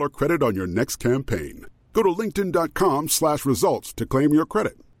 $100 credit on your next campaign. Go to linkedin.com/results to claim your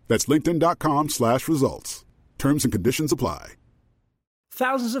credit. That's linkedin.com/results. Terms and conditions apply.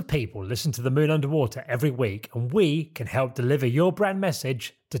 Thousands of people listen to The Moon Underwater every week, and we can help deliver your brand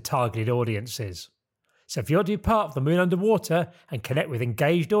message to targeted audiences. So if you want to be part of The Moon Underwater and connect with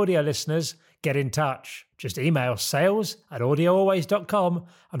engaged audio listeners, get in touch. Just email sales@audioalways.com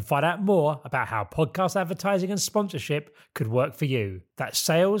and find out more about how podcast advertising and sponsorship could work for you. That's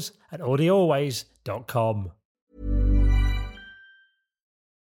sales@audioalways.com.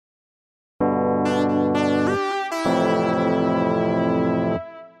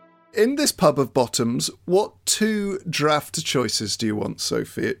 In this pub of bottoms, what 2 draft choices do you want,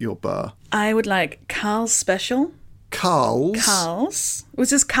 Sophie, at your bar? I would like Carl's Special. Carl's,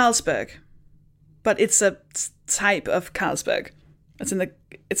 which is Carlsberg, but it's a type of Carlsberg. It's in the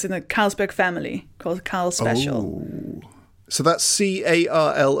Carlsberg family called Carl's Special. Oh. So that's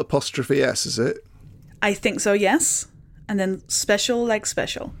CARL''S, is it? I think so, yes. And then special like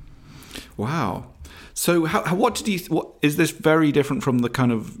special. Wow. So what is this very different from the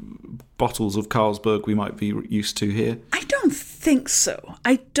kind of bottles of Carlsberg we might be used to here? I don't think so.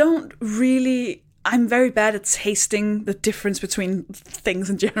 I'm very bad at tasting the difference between things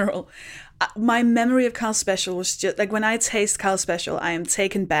in general. My memory of Carl's Special was just like when I taste Carl's Special, I am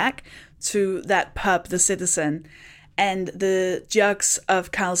taken back to that pub, the Citizen, and the jugs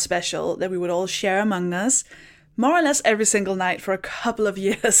of Carl's Special that we would all share among us, more or less every single night for a couple of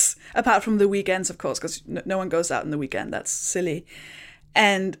years, apart from the weekends, of course, because no one goes out on the weekend. That's silly.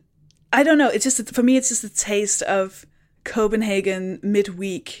 And I don't know. It's just, for me, it's just the taste of Copenhagen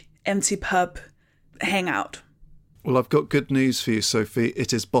midweek empty pub hangout. Well, I've got good news for you, Sophie.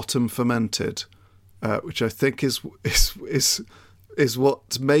 It is bottom fermented, which I think is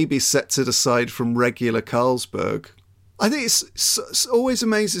what maybe sets it aside from regular Carlsberg. I think it always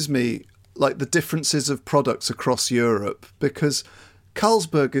amazes me, like the differences of products across Europe, because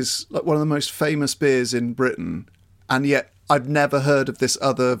Carlsberg is like one of the most famous beers in Britain, and yet I've never heard of this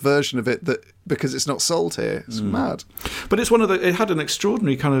other version of it because it's not sold here. It's mad. But it's it had an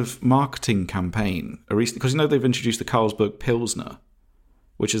extraordinary kind of marketing campaign recently, because they've introduced the Carlsberg Pilsner,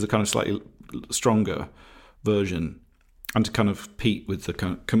 which is a kind of slightly stronger version, and to kind of compete with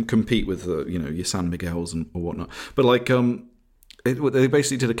the your San Miguel's or whatnot. But like they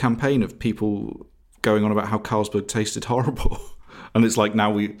basically did a campaign of people going on about how Carlsberg tasted horrible. And it's like now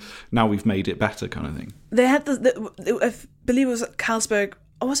we've made it better, kind of thing. They had I believe it was Carlsberg,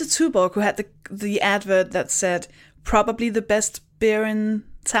 or was it Tuborg, who had the advert that said probably the best beer in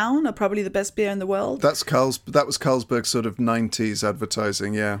town, or probably the best beer in the world. That was Carlsberg's sort of 90s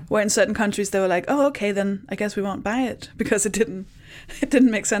advertising, yeah. Where in certain countries they were like, oh, okay, then I guess we won't buy it, because it didn't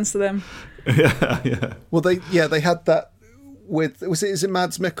make sense to them. Yeah. Well, they had that with is it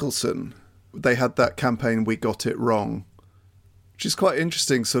Mads Mikkelsen? They had that campaign, We Got It Wrong, which is quite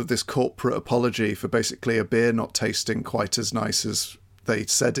interesting, sort of this corporate apology for basically a beer not tasting quite as nice as they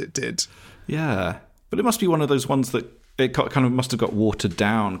said it did. Yeah, but it must be one of those ones that it kind of must have got watered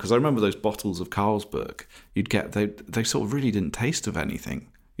down, because I remember those bottles of Carlsberg you'd get, they sort of really didn't taste of anything,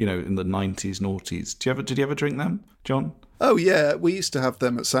 in the 90s, noughties. Did you ever drink them, John? Oh yeah, we used to have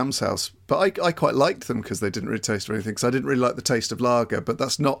them at Sam's house, but I quite liked them because they didn't really taste of anything, because I didn't really like the taste of lager, but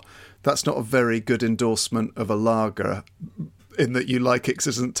that's not a very good endorsement of a lager, in that you like it because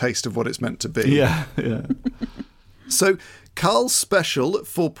it doesn't taste of what it's meant to be. Yeah. So, Carl's Special at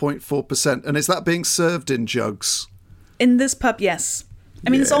 4.4%, and is that being served in jugs? In this pub, yes.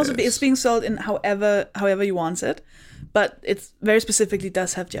 I mean, it's being sold in however you want it, but it very specifically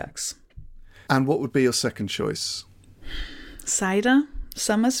does have jugs. And what would be your second choice? Cider,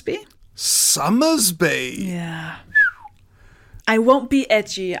 Somersby. Somersby? Yeah. I won't be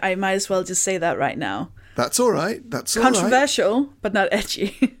edgy. I might as well just say that right now. That's all right. Controversial, but not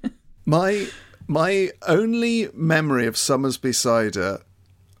edgy. My My only memory of Somersby cider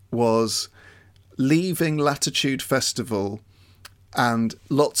was leaving Latitude Festival and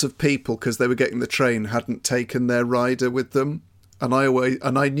lots of people, because they were getting the train, hadn't taken their rider with them. And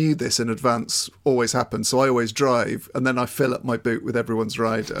I knew this in advance, always happened. So I always drive, and then I fill up my boot with everyone's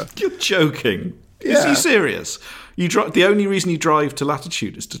rider. You're joking. Yeah. Is you serious? The only reason you drive to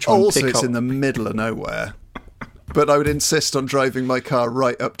Latitude is to try and Also, pick it's up... in the middle of nowhere. But I would insist on driving my car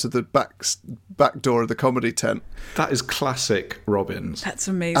right up to the back door of the comedy tent. That is classic Robbins. That's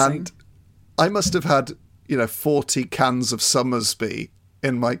amazing. And I must have had, 40 cans of Somersby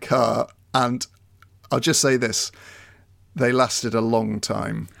in my car. And I'll just say this, they lasted a long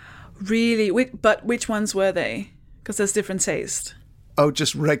time. Really? But which ones were they? Because there's different taste. Oh,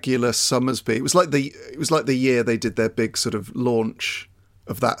 just regular Somersby. It was like the year they did their big sort of launch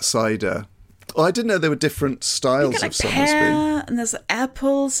of that cider. Oh, I didn't know there were different styles of Somersby. Pear, and there's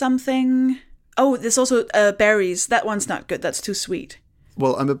apple something. Oh, there's also berries. That one's not good. That's too sweet.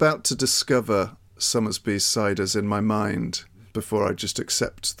 Well, I'm about to discover Somersby's ciders in my mind before I just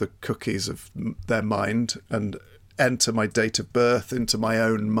accept the cookies of their mind and enter my date of birth into my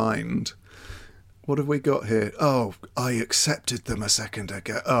own mind. What have we got here? Oh, I accepted them a second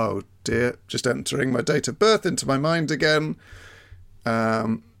ago. Oh, dear. Just entering my date of birth into my mind again.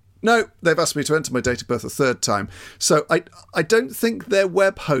 No, they've asked me to enter my date of birth a third time. So I don't think their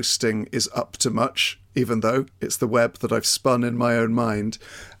web hosting is up to much, even though it's the web that I've spun in my own mind.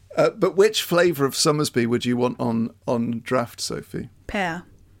 But which flavour of Somersby would you want on draft, Sophie? Pear.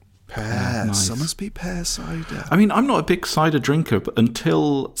 Pear. Nice. Somersby pear cider. I mean, I'm not a big cider drinker, but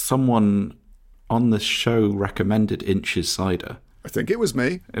until someone on the show recommended Inch's cider. I think it was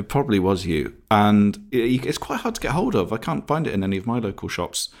me. It probably was you. And it's quite hard to get hold of. I can't find it in any of my local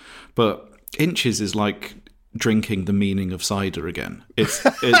shops. But Inch's is like drinking the meaning of cider again.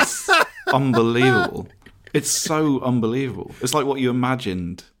 It's unbelievable. It's so unbelievable. It's like what you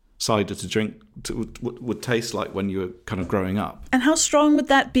imagined cider to drink would taste like when you were kind of growing up. And how strong would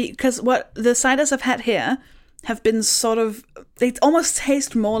that be? Because what the ciders I've had here have been sort of, they almost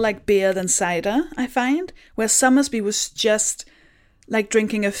taste more like beer than cider, I find. Where Somersby was just like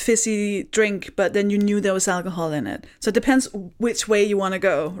drinking a fizzy drink, but then you knew there was alcohol in it. So it depends which way you want to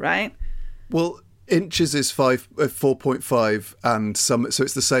go, right? Well, Inch's is 4.5, and so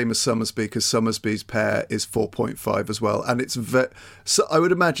it's the same as Somersby, because Somersby's pear is 4.5 as well. And it's so I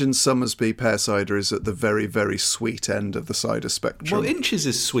would imagine Somersby pear cider is at the very, very sweet end of the cider spectrum. Well, Inch's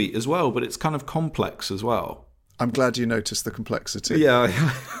is sweet as well, but it's kind of complex as well. I'm glad you noticed the complexity. Yeah,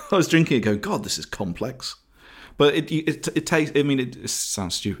 I was drinking it going, God, this is complex. But it tastes, I mean, it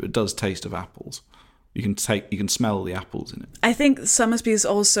sounds stupid. It does taste of apples. You can smell the apples in it. I think Somersby is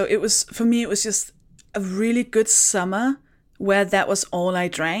also, for me, it was just a really good summer where that was all I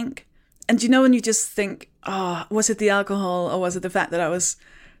drank. And when you just think, oh, was it the alcohol or was it the fact that I was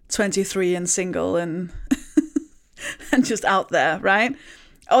 23 and single and and just out there, right?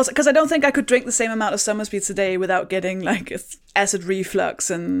 Also, because I don't think I could drink the same amount of Somersby today without getting like acid reflux,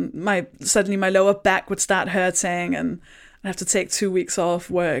 and suddenly my lower back would start hurting and I'd have to take 2 weeks off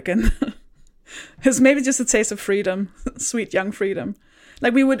work, and it's maybe just a taste of freedom, sweet young freedom.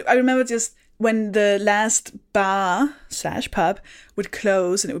 Like I remember just when the last bar/pub would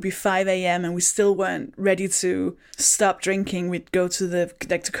close and it would be 5 a.m. and we still weren't ready to stop drinking, we'd go to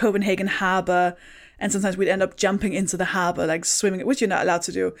to Copenhagen Harbour. And sometimes we'd end up jumping into the harbour, like swimming, which you're not allowed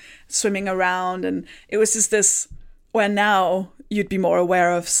to do, swimming around. And it was just this, where now you'd be more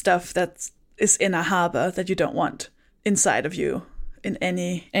aware of stuff that is in a harbour that you don't want inside of you, in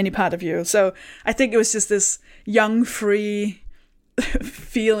any part of you. So I think it was just this young, free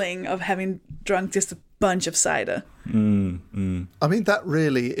feeling of having drunk just a bunch of cider. I mean, that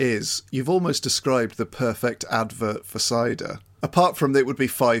really is, you've almost described the perfect advert for cider. Apart from that it would be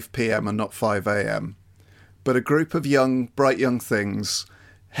 5 p.m. and not 5 a.m. But a group of bright young things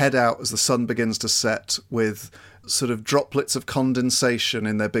head out as the sun begins to set with sort of droplets of condensation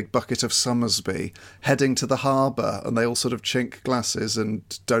in their big bucket of Somersby, heading to the harbour, and they all sort of chink glasses and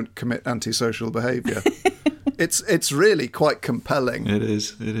don't commit antisocial behaviour. It's really quite compelling. It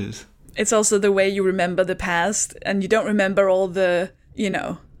is. It's also the way you remember the past, and you don't remember all the,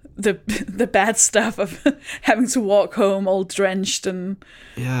 the bad stuff of having to walk home all drenched and...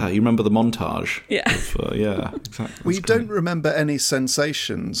 Yeah, you remember the montage. Yeah. Yeah, exactly. Well, you don't remember any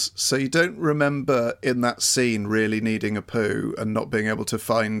sensations, so you don't remember in that scene really needing a poo and not being able to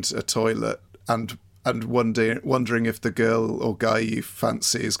find a toilet and wondering if the girl or guy you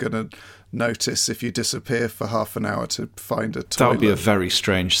fancy is going to notice if you disappear for half an hour to find a toilet. That would be a very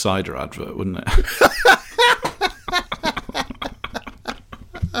strange cider advert, wouldn't it?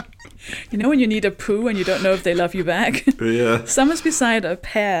 You know when you need a poo and you don't know if they love you back? Yeah. Somersby cider,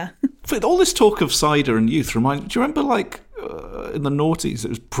 pear. But all this talk of cider and youth do you remember in the noughties, it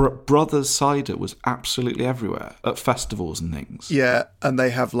was Brothers cider was absolutely everywhere at festivals and things. Yeah, and they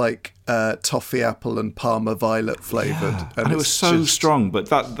have toffee apple and Parma violet flavoured. Yeah. And it was so strong, but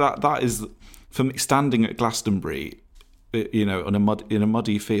that is, for me, standing at Glastonbury, in a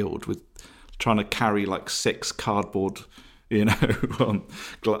muddy field with trying to carry 6 cardboard,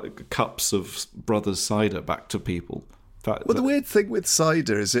 cups of Brothers cider back to people. The weird thing with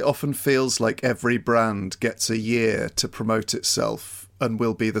cider is it often feels like every brand gets a year to promote itself and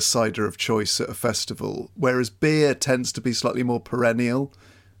will be the cider of choice at a festival, whereas beer tends to be slightly more perennial.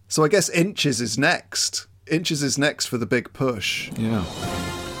 So I guess Inches is next. Inches is next for the big push. Yeah.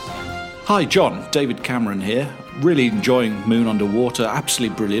 Hi, John. David Cameron here. Really enjoying Moon Underwater.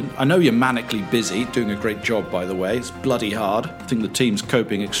 Absolutely brilliant. I know you're manically busy, doing a great job, by the way. It's bloody hard. I think the team's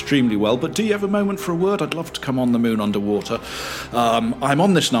coping extremely well. But do you have a moment for a word? I'd love to come on the Moon Underwater. I'm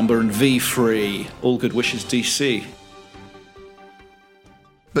on this number and V free. All good wishes, DC.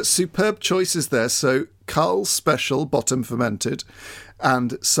 But superb choices there. So Carl's Special, bottom fermented,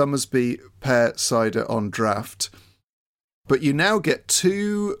 and Somersby pear cider on draft. But you now get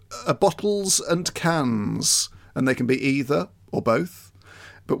 2 bottles and cans, and they can be either or both.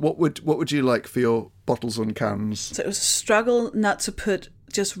 But what would you like for your bottles and cans? So it was a struggle not to put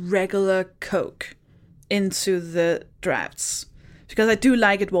just regular Coke into the drafts, because I do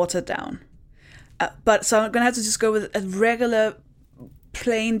like it watered down. But so I'm going to have to just go with a regular,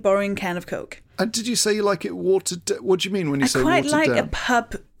 plain, boring can of Coke. And did you say you like it watered down? What do you mean when you say watered down? I quite like a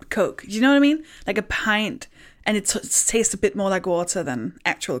pub Coke. Do you know what I mean? Like a pint. And it tastes a bit more like water than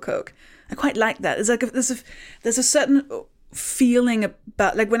actual Coke. I quite like that. It's like there's a certain feeling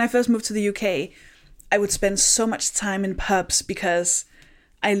about, when I first moved to the UK, I would spend so much time in pubs because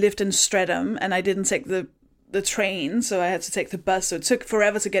I lived in Streatham and I didn't take the train, so I had to take the bus. So it took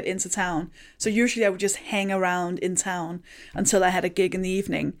forever to get into town. So usually I would just hang around in town until I had a gig in the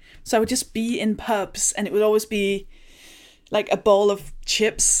evening. So I would just be in pubs, and it would always be a bowl of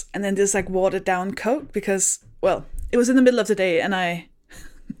chips and then this watered down Coke because, well, it was in the middle of the day and I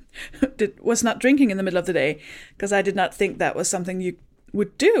was not drinking in the middle of the day because I did not think that was something you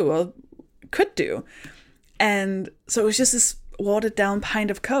would do or could do. And so it was just this watered down pint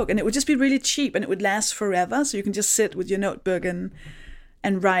of Coke, and it would just be really cheap and it would last forever. So you can just sit with your notebook and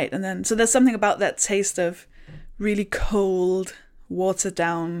write. And then, so there's something about that taste of really cold, watered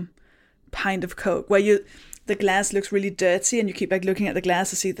down pint of Coke where the glass looks really dirty and you keep looking at the glass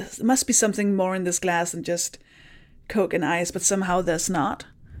to see there must be something more in this glass than just Coke and ice, but somehow there's not.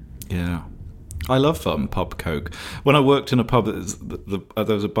 Yeah. I love pub Coke. When I worked in a pub,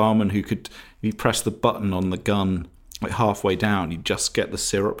 there was a barman who you press the button on the gun halfway down, you just get the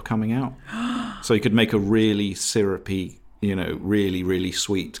syrup coming out. So you could make a really syrupy, really, really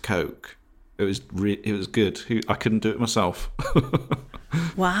sweet Coke. It was good. I couldn't do it myself.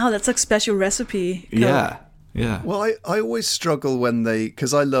 Wow, that's like special recipe Coke. Yeah. Well, I always struggle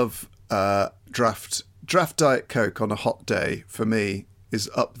because I love draft Diet Coke on a hot day. For me, is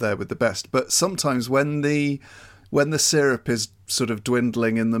up there with the best. But sometimes when the syrup is sort of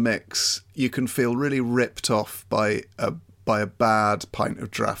dwindling in the mix, you can feel really ripped off by a bad pint of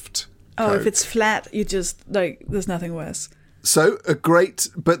draft Coke. If it's flat, you just there's nothing worse. So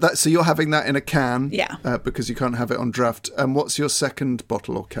so you're having that in a can, yeah, because you can't have it on draft. And what's your second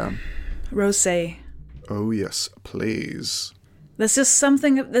bottle or can? Rosé. Oh yes, please. There's just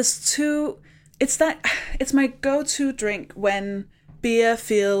something. It's my go-to drink when beer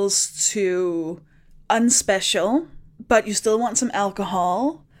feels too unspecial, but you still want some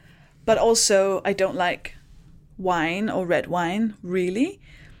alcohol. But also, I don't like wine or red wine, really.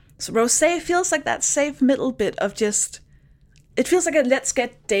 So rosé feels like that safe middle bit of just... It feels like a let's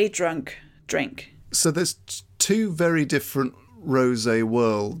get day drunk drink. So there's 2 very different rosé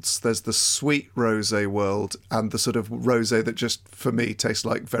worlds. There's the sweet rosé world and the sort of rosé that just, for me, tastes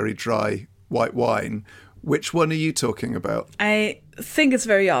like very dry white wine. Which one are you talking about? I think it's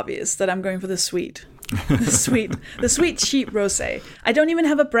very obvious that I'm going for the sweet. The sweet cheap rosé. I don't even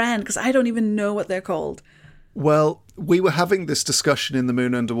have a brand because I don't even know what they're called. Well, we were having this discussion in the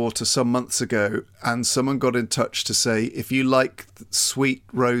Moon Underwater some months ago, and someone got in touch to say if you like sweet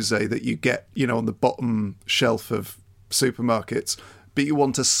rosé that you get, on the bottom shelf of supermarkets, but you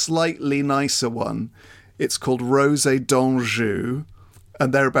want a slightly nicer one, it's called Rosé d'Anjou,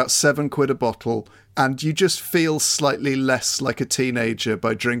 and they're about £7 a bottle, and you just feel slightly less like a teenager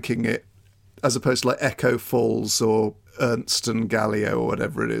by drinking it, as opposed to like Echo Falls or Ernst and Gallio or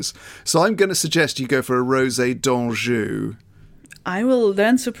whatever it is. So I'm going to suggest you go for a Rosé d'Anjou. I will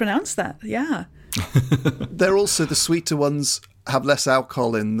learn to pronounce that. Yeah. They're also the sweeter ones have less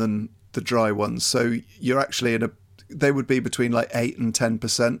alcohol in than the dry ones. So you're actually they would be between like 8 and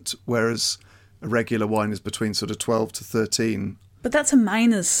 10%, whereas a regular wine is between sort of 12 to 13. But that's a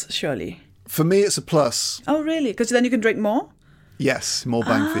minus, surely. For me, it's a plus. Oh, really? Because then you can drink more? Yes, more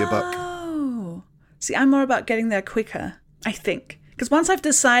bang for your buck. Oh. See, I'm more about getting there quicker, I think. Because once I've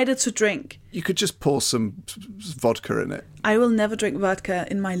decided to drink... You could just pour some vodka in it. I will never drink vodka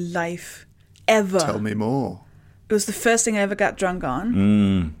in my life. Ever. Tell me more. It was the first thing I ever got drunk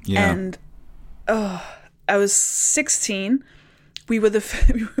on. Yeah. And, I was 16. We were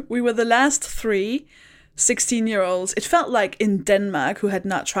the last 3 16-year-olds. It felt like in Denmark who had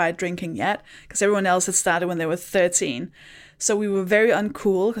not tried drinking yet, because everyone else had started when they were 13. So we were very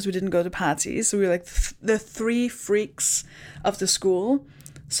uncool because we didn't go to parties. So we were like the 3 freaks of the school.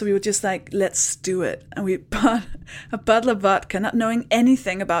 So we were just like, let's do it. And we bought a bottle of vodka, not knowing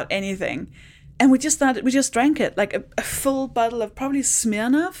anything about anything. And we just drank it, like a full bottle of probably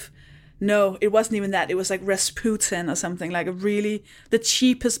Smirnoff. No, it wasn't even that. It was like Rasputin or something, like the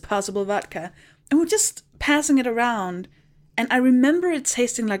cheapest possible vodka. And we're just passing it around. And I remember it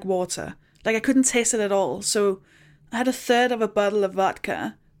tasting like water. Like I couldn't taste it at all. So I had a third of a bottle of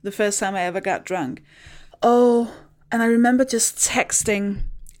vodka the first time I ever got drunk. Oh, and I remember just texting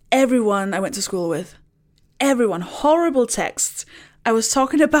everyone I went to school with. Everyone. Horrible texts. I was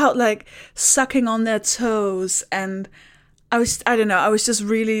talking about like sucking on their toes, and I was just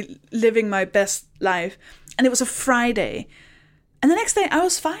really living my best life. And it was a Friday. And the next day I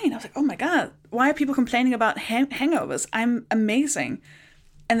was fine. I was like, oh my God, why are people complaining about hangovers? I'm amazing.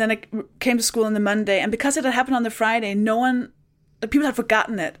 And then I came to school on the Monday, and because it had happened on the Friday, people had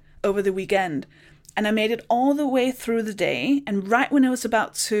forgotten it over the weekend. And I made it all the way through the day, and right when it was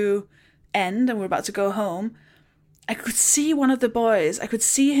about to end and we were about to go home, I could see one of the boys. I could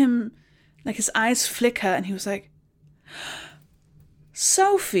see him, like his eyes flicker, and he was like,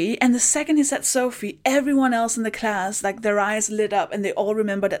 Sofie. And the second he said Sofie, everyone else in the class, like their eyes lit up and they all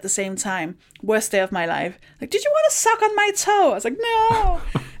remembered at the same time. Worst day of my life. Like, did you want to suck on my toe? I was like, no.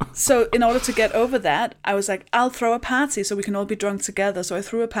 So in order to get over that, I was like, I'll throw a party so we can all be drunk together. So I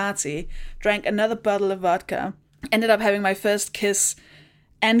threw a party, drank another bottle of vodka, ended up having my first kiss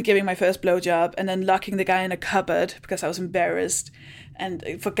and giving my first blowjob, and then locking the guy in a cupboard because I was embarrassed and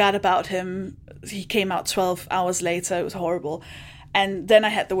forgot about him. He came out 12 hours later. It was horrible. And then I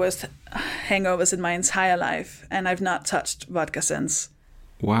had the worst hangovers in my entire life, and I've not touched vodka since.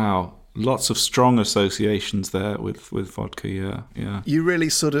 Wow. Lots of strong associations there with vodka, yeah. You really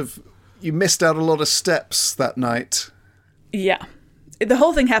you missed out a lot of steps that night. Yeah. The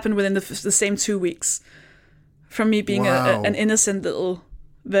whole thing happened within the same 2 weeks. From me being an innocent little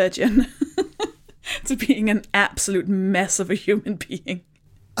virgin to being an absolute mess of a human being.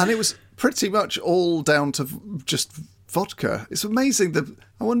 And it was pretty much all down to just vodka. It's amazing that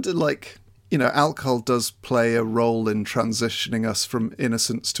I wonder, alcohol does play a role in transitioning us from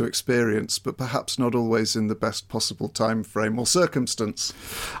innocence to experience, but perhaps not always in the best possible time frame or circumstance.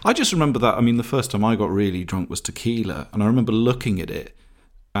 I just remember that, the first time I got really drunk was tequila, and I remember looking at it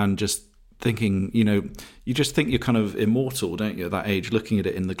and just thinking, you just think you're kind of immortal, don't you, at that age, looking at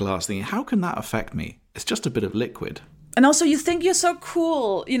it in the glass, thinking, how can that affect me? It's just a bit of liquid. And also you think you're so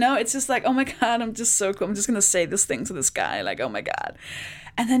cool, it's just like, oh my God, I'm just so cool. I'm just going to say this thing to this guy, like, oh my God.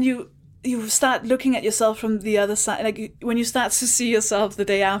 And then you start looking at yourself from the other side, like when you start to see yourself the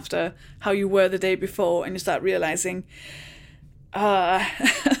day after, how you were the day before, and you start realizing, I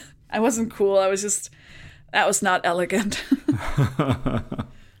wasn't cool. That was not elegant.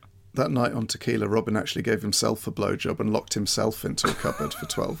 That night on tequila, Robin actually gave himself a blowjob and locked himself into a cupboard for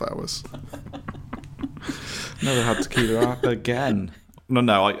 12 hours. Never had tequila again.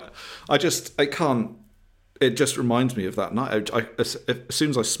 No, I can't. It just reminds me of that night. As soon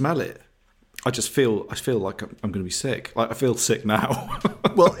as I smell it, I feel like I'm going to be sick. I feel sick now.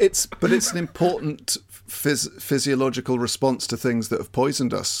 Well, it's an important physiological response to things that have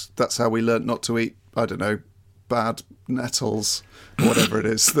poisoned us. That's how we learnt not to eat, I don't know, bad nettles, whatever it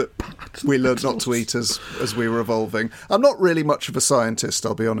is that we learned not to eat as we were evolving. I'm not really much of a scientist,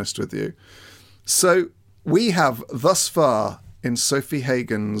 I'll be honest with you. So we have thus far in Sofie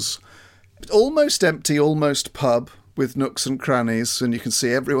Hagen's almost empty, almost pub with nooks and crannies, and you can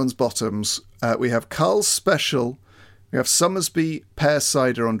see everyone's bottoms. We have Carl's Special. We have Somersby Pear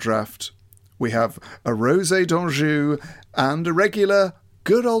Cider on draft. We have a Rosé d'Anjou and a regular,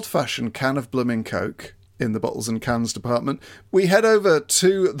 good old-fashioned can of blooming Coke in the bottles and cans department. We head over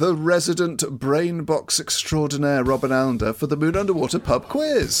to the resident brain box extraordinaire Robin Allender for the Moon Underwater pub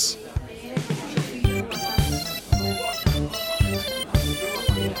quiz.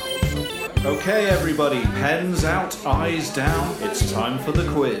 Okay, everybody, pens out, eyes down. It's time for the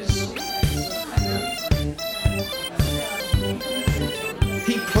quiz.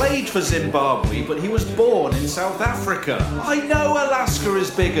 He played for Zimbabwe, but he was born in South Africa. I know Alaska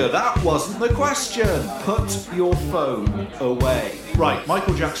is bigger. That wasn't the question. Put your phone away. Right,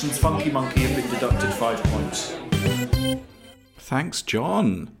 Michael Jackson's Funky Monkey have been deducted 5 points. Thanks,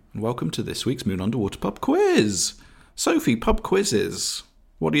 John. And welcome to this week's Moon Underwater Pub Quiz. Sophie, pub quizzes.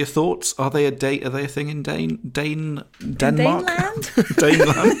 What are your thoughts? Are they a thing in Denmark? Daneland?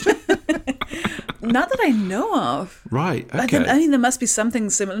 Daneland? Not that I know of. Right, okay. I mean, there must be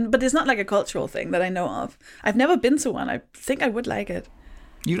something similar, but it's not like a cultural thing that I know of. I've never been to one. I think I would like it.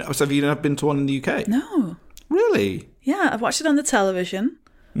 So have you never been to one in the UK? No. Really? Yeah, I've watched it on the television.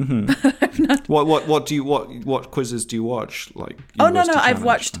 Mm-hmm. I've not. What quizzes do you watch? Like Oh no, University I've Challenge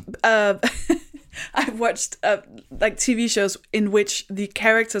watched. stuff? I've watched like TV shows in which the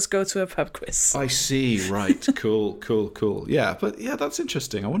characters go to a pub quiz. I see. Right. Cool. Yeah, but yeah, that's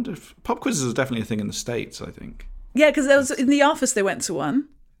interesting. I wonder if pub quizzes are definitely a thing in the States. I think. Yeah, because there was in the office they went to one.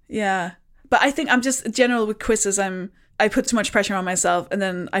 Yeah, but I think I'm just general with quizzes. I put too much pressure on myself, and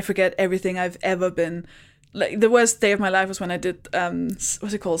then I forget everything I've ever been. Like the worst day of my life was when I did what's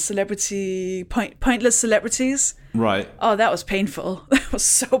it called, pointless celebrities. Right. Oh, that was painful. That was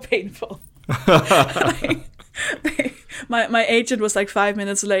so painful. My agent was like 5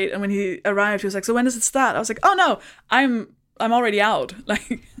 minutes late, and when he arrived, he was like, "So when does it start?" I was like, "Oh no, I'm already out."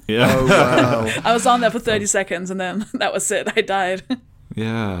 Like, yeah. Oh wow. I was on there for 30 seconds, and then that was it. I died.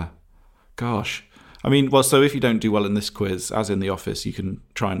 Yeah. Gosh. I mean, well, so if you don't do well in this quiz, as in the office, you can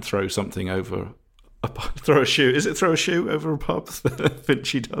try and throw something over. Throw a shoe. Is it throw a shoe over a pub that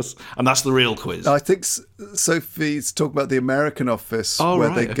Finchy does? And that's the real quiz. I think Sophie's talking about the American office where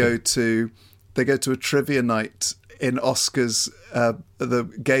they go to a trivia night in Oscar's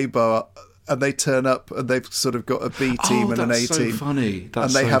the gay bar, and they turn up and they've sort of got a B team and an A team. That's so funny. And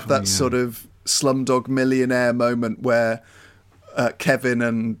they have that sort of Slumdog Millionaire moment where Kevin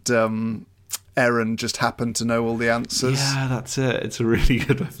and Erin just happen to know all the answers. Yeah, that's it. It's a really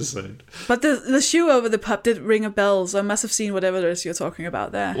good episode. But the shoe over the pub did ring a bell, so I must have seen whatever it is you're talking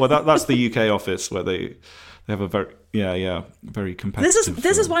about there. Well, that's the UK office where they have a very very competitive.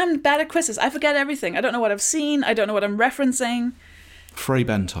 This is why I'm bad at quizzes. I forget everything. I don't know what I've seen. I don't know what I'm referencing. Frey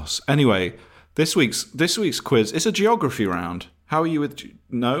Bentos. Anyway, this week's quiz is a geography round. How are you with?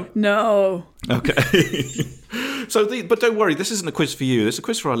 No. Okay. But don't worry, this isn't a quiz for you. It's a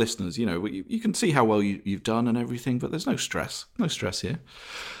quiz for our listeners. You know, you can see how well you've done and everything, but there's no stress. No stress here.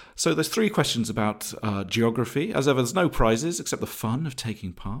 So there's 3 questions about geography. As ever, there's no prizes except the fun of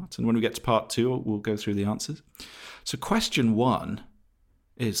taking part. And when we get to part 2, we'll go through the answers. So question 1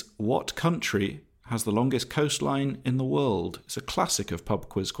 is, what country has the longest coastline in the world? It's a classic of pub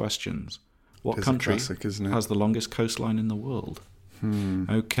quiz questions. What country has the longest coastline in the world?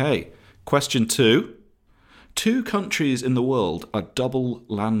 Okay. Question 2. 2 countries in the world are double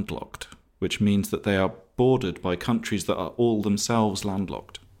landlocked, which means that they are bordered by countries that are all themselves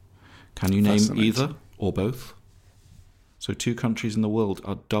landlocked. Can you name either or both? So 2 countries in the world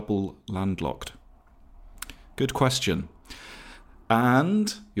are double landlocked. Good question.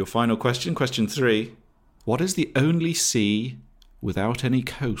 And your final question, question 3. What is the only sea without any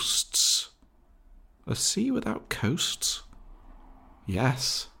coasts? A sea without coasts?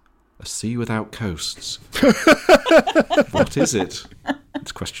 Yes. A sea without coasts. What is it?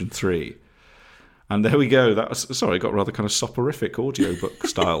 It's question 3. And there we go. Sorry, I got rather kind of soporific audiobook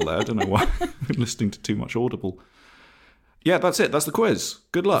style there. I don't know why. I've been listening to too much Audible. Yeah, that's it. That's the quiz.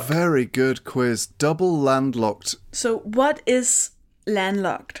 Good luck. Very good quiz. Double landlocked. So what is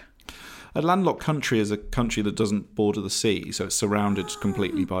landlocked? A landlocked country is a country that doesn't border the sea, so it's surrounded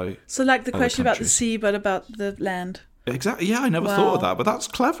completely by. So like the question about the countries. sea, but about the land. Exactly. Yeah, I never thought of that, but that's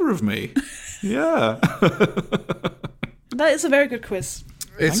clever of me. Yeah. That is a very good quiz.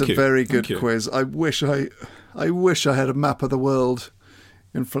 It's a very good quiz. I wish I had a map of the world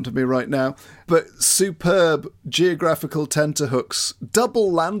in front of me right now. But superb geographical tenterhooks,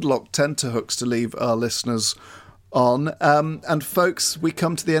 double landlocked tenterhooks to leave our listeners on. And folks, we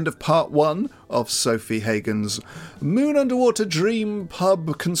come to the end of part 1 of Sophie Hagen's Moon Underwater Dream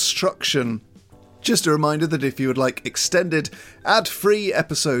Pub Construction. Just a reminder that if you would like extended, ad-free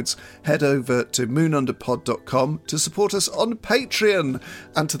episodes, head over to moonunderpod.com to support us on Patreon.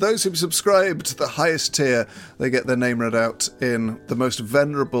 And to those who subscribe to the highest tier, they get their name read out in the most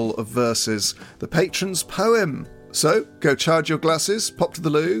venerable of verses, the patron's poem. So, go charge your glasses, pop to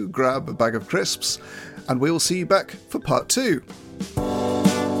the loo, grab a bag of crisps, and we will see you back for part 2.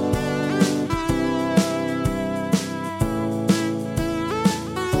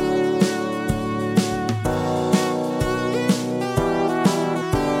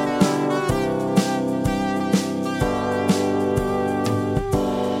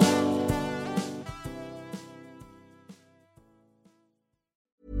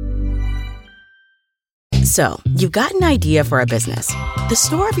 So, you've got an idea for a business, the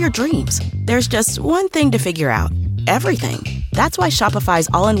store of your dreams. There's just one thing to figure out: everything. That's why Shopify's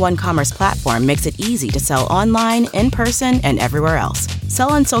all-in-one commerce platform makes it easy to sell online, in person, and everywhere else.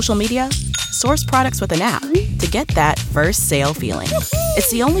 Sell on social media, source products with an app to get that first sale feeling.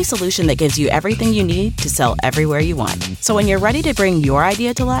 It's the only solution that gives you everything you need to sell everywhere you want. So when you're ready to bring your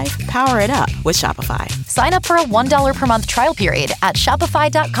idea to life, power it up with Shopify. Sign up for a $1 per month trial period at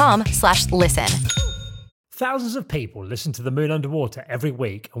shopify.com/listen. Thousands of people listen to The Moon Underwater every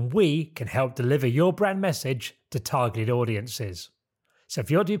week, and we can help deliver your brand message to targeted audiences. So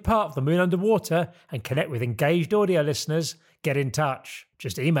if you want to be part of The Moon Underwater and connect with engaged audio listeners, get in touch.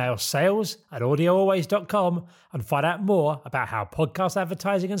 Just email sales@audioalways.com and find out more about how podcast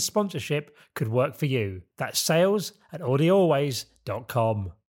advertising and sponsorship could work for you. That's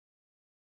sales@audioalways.com.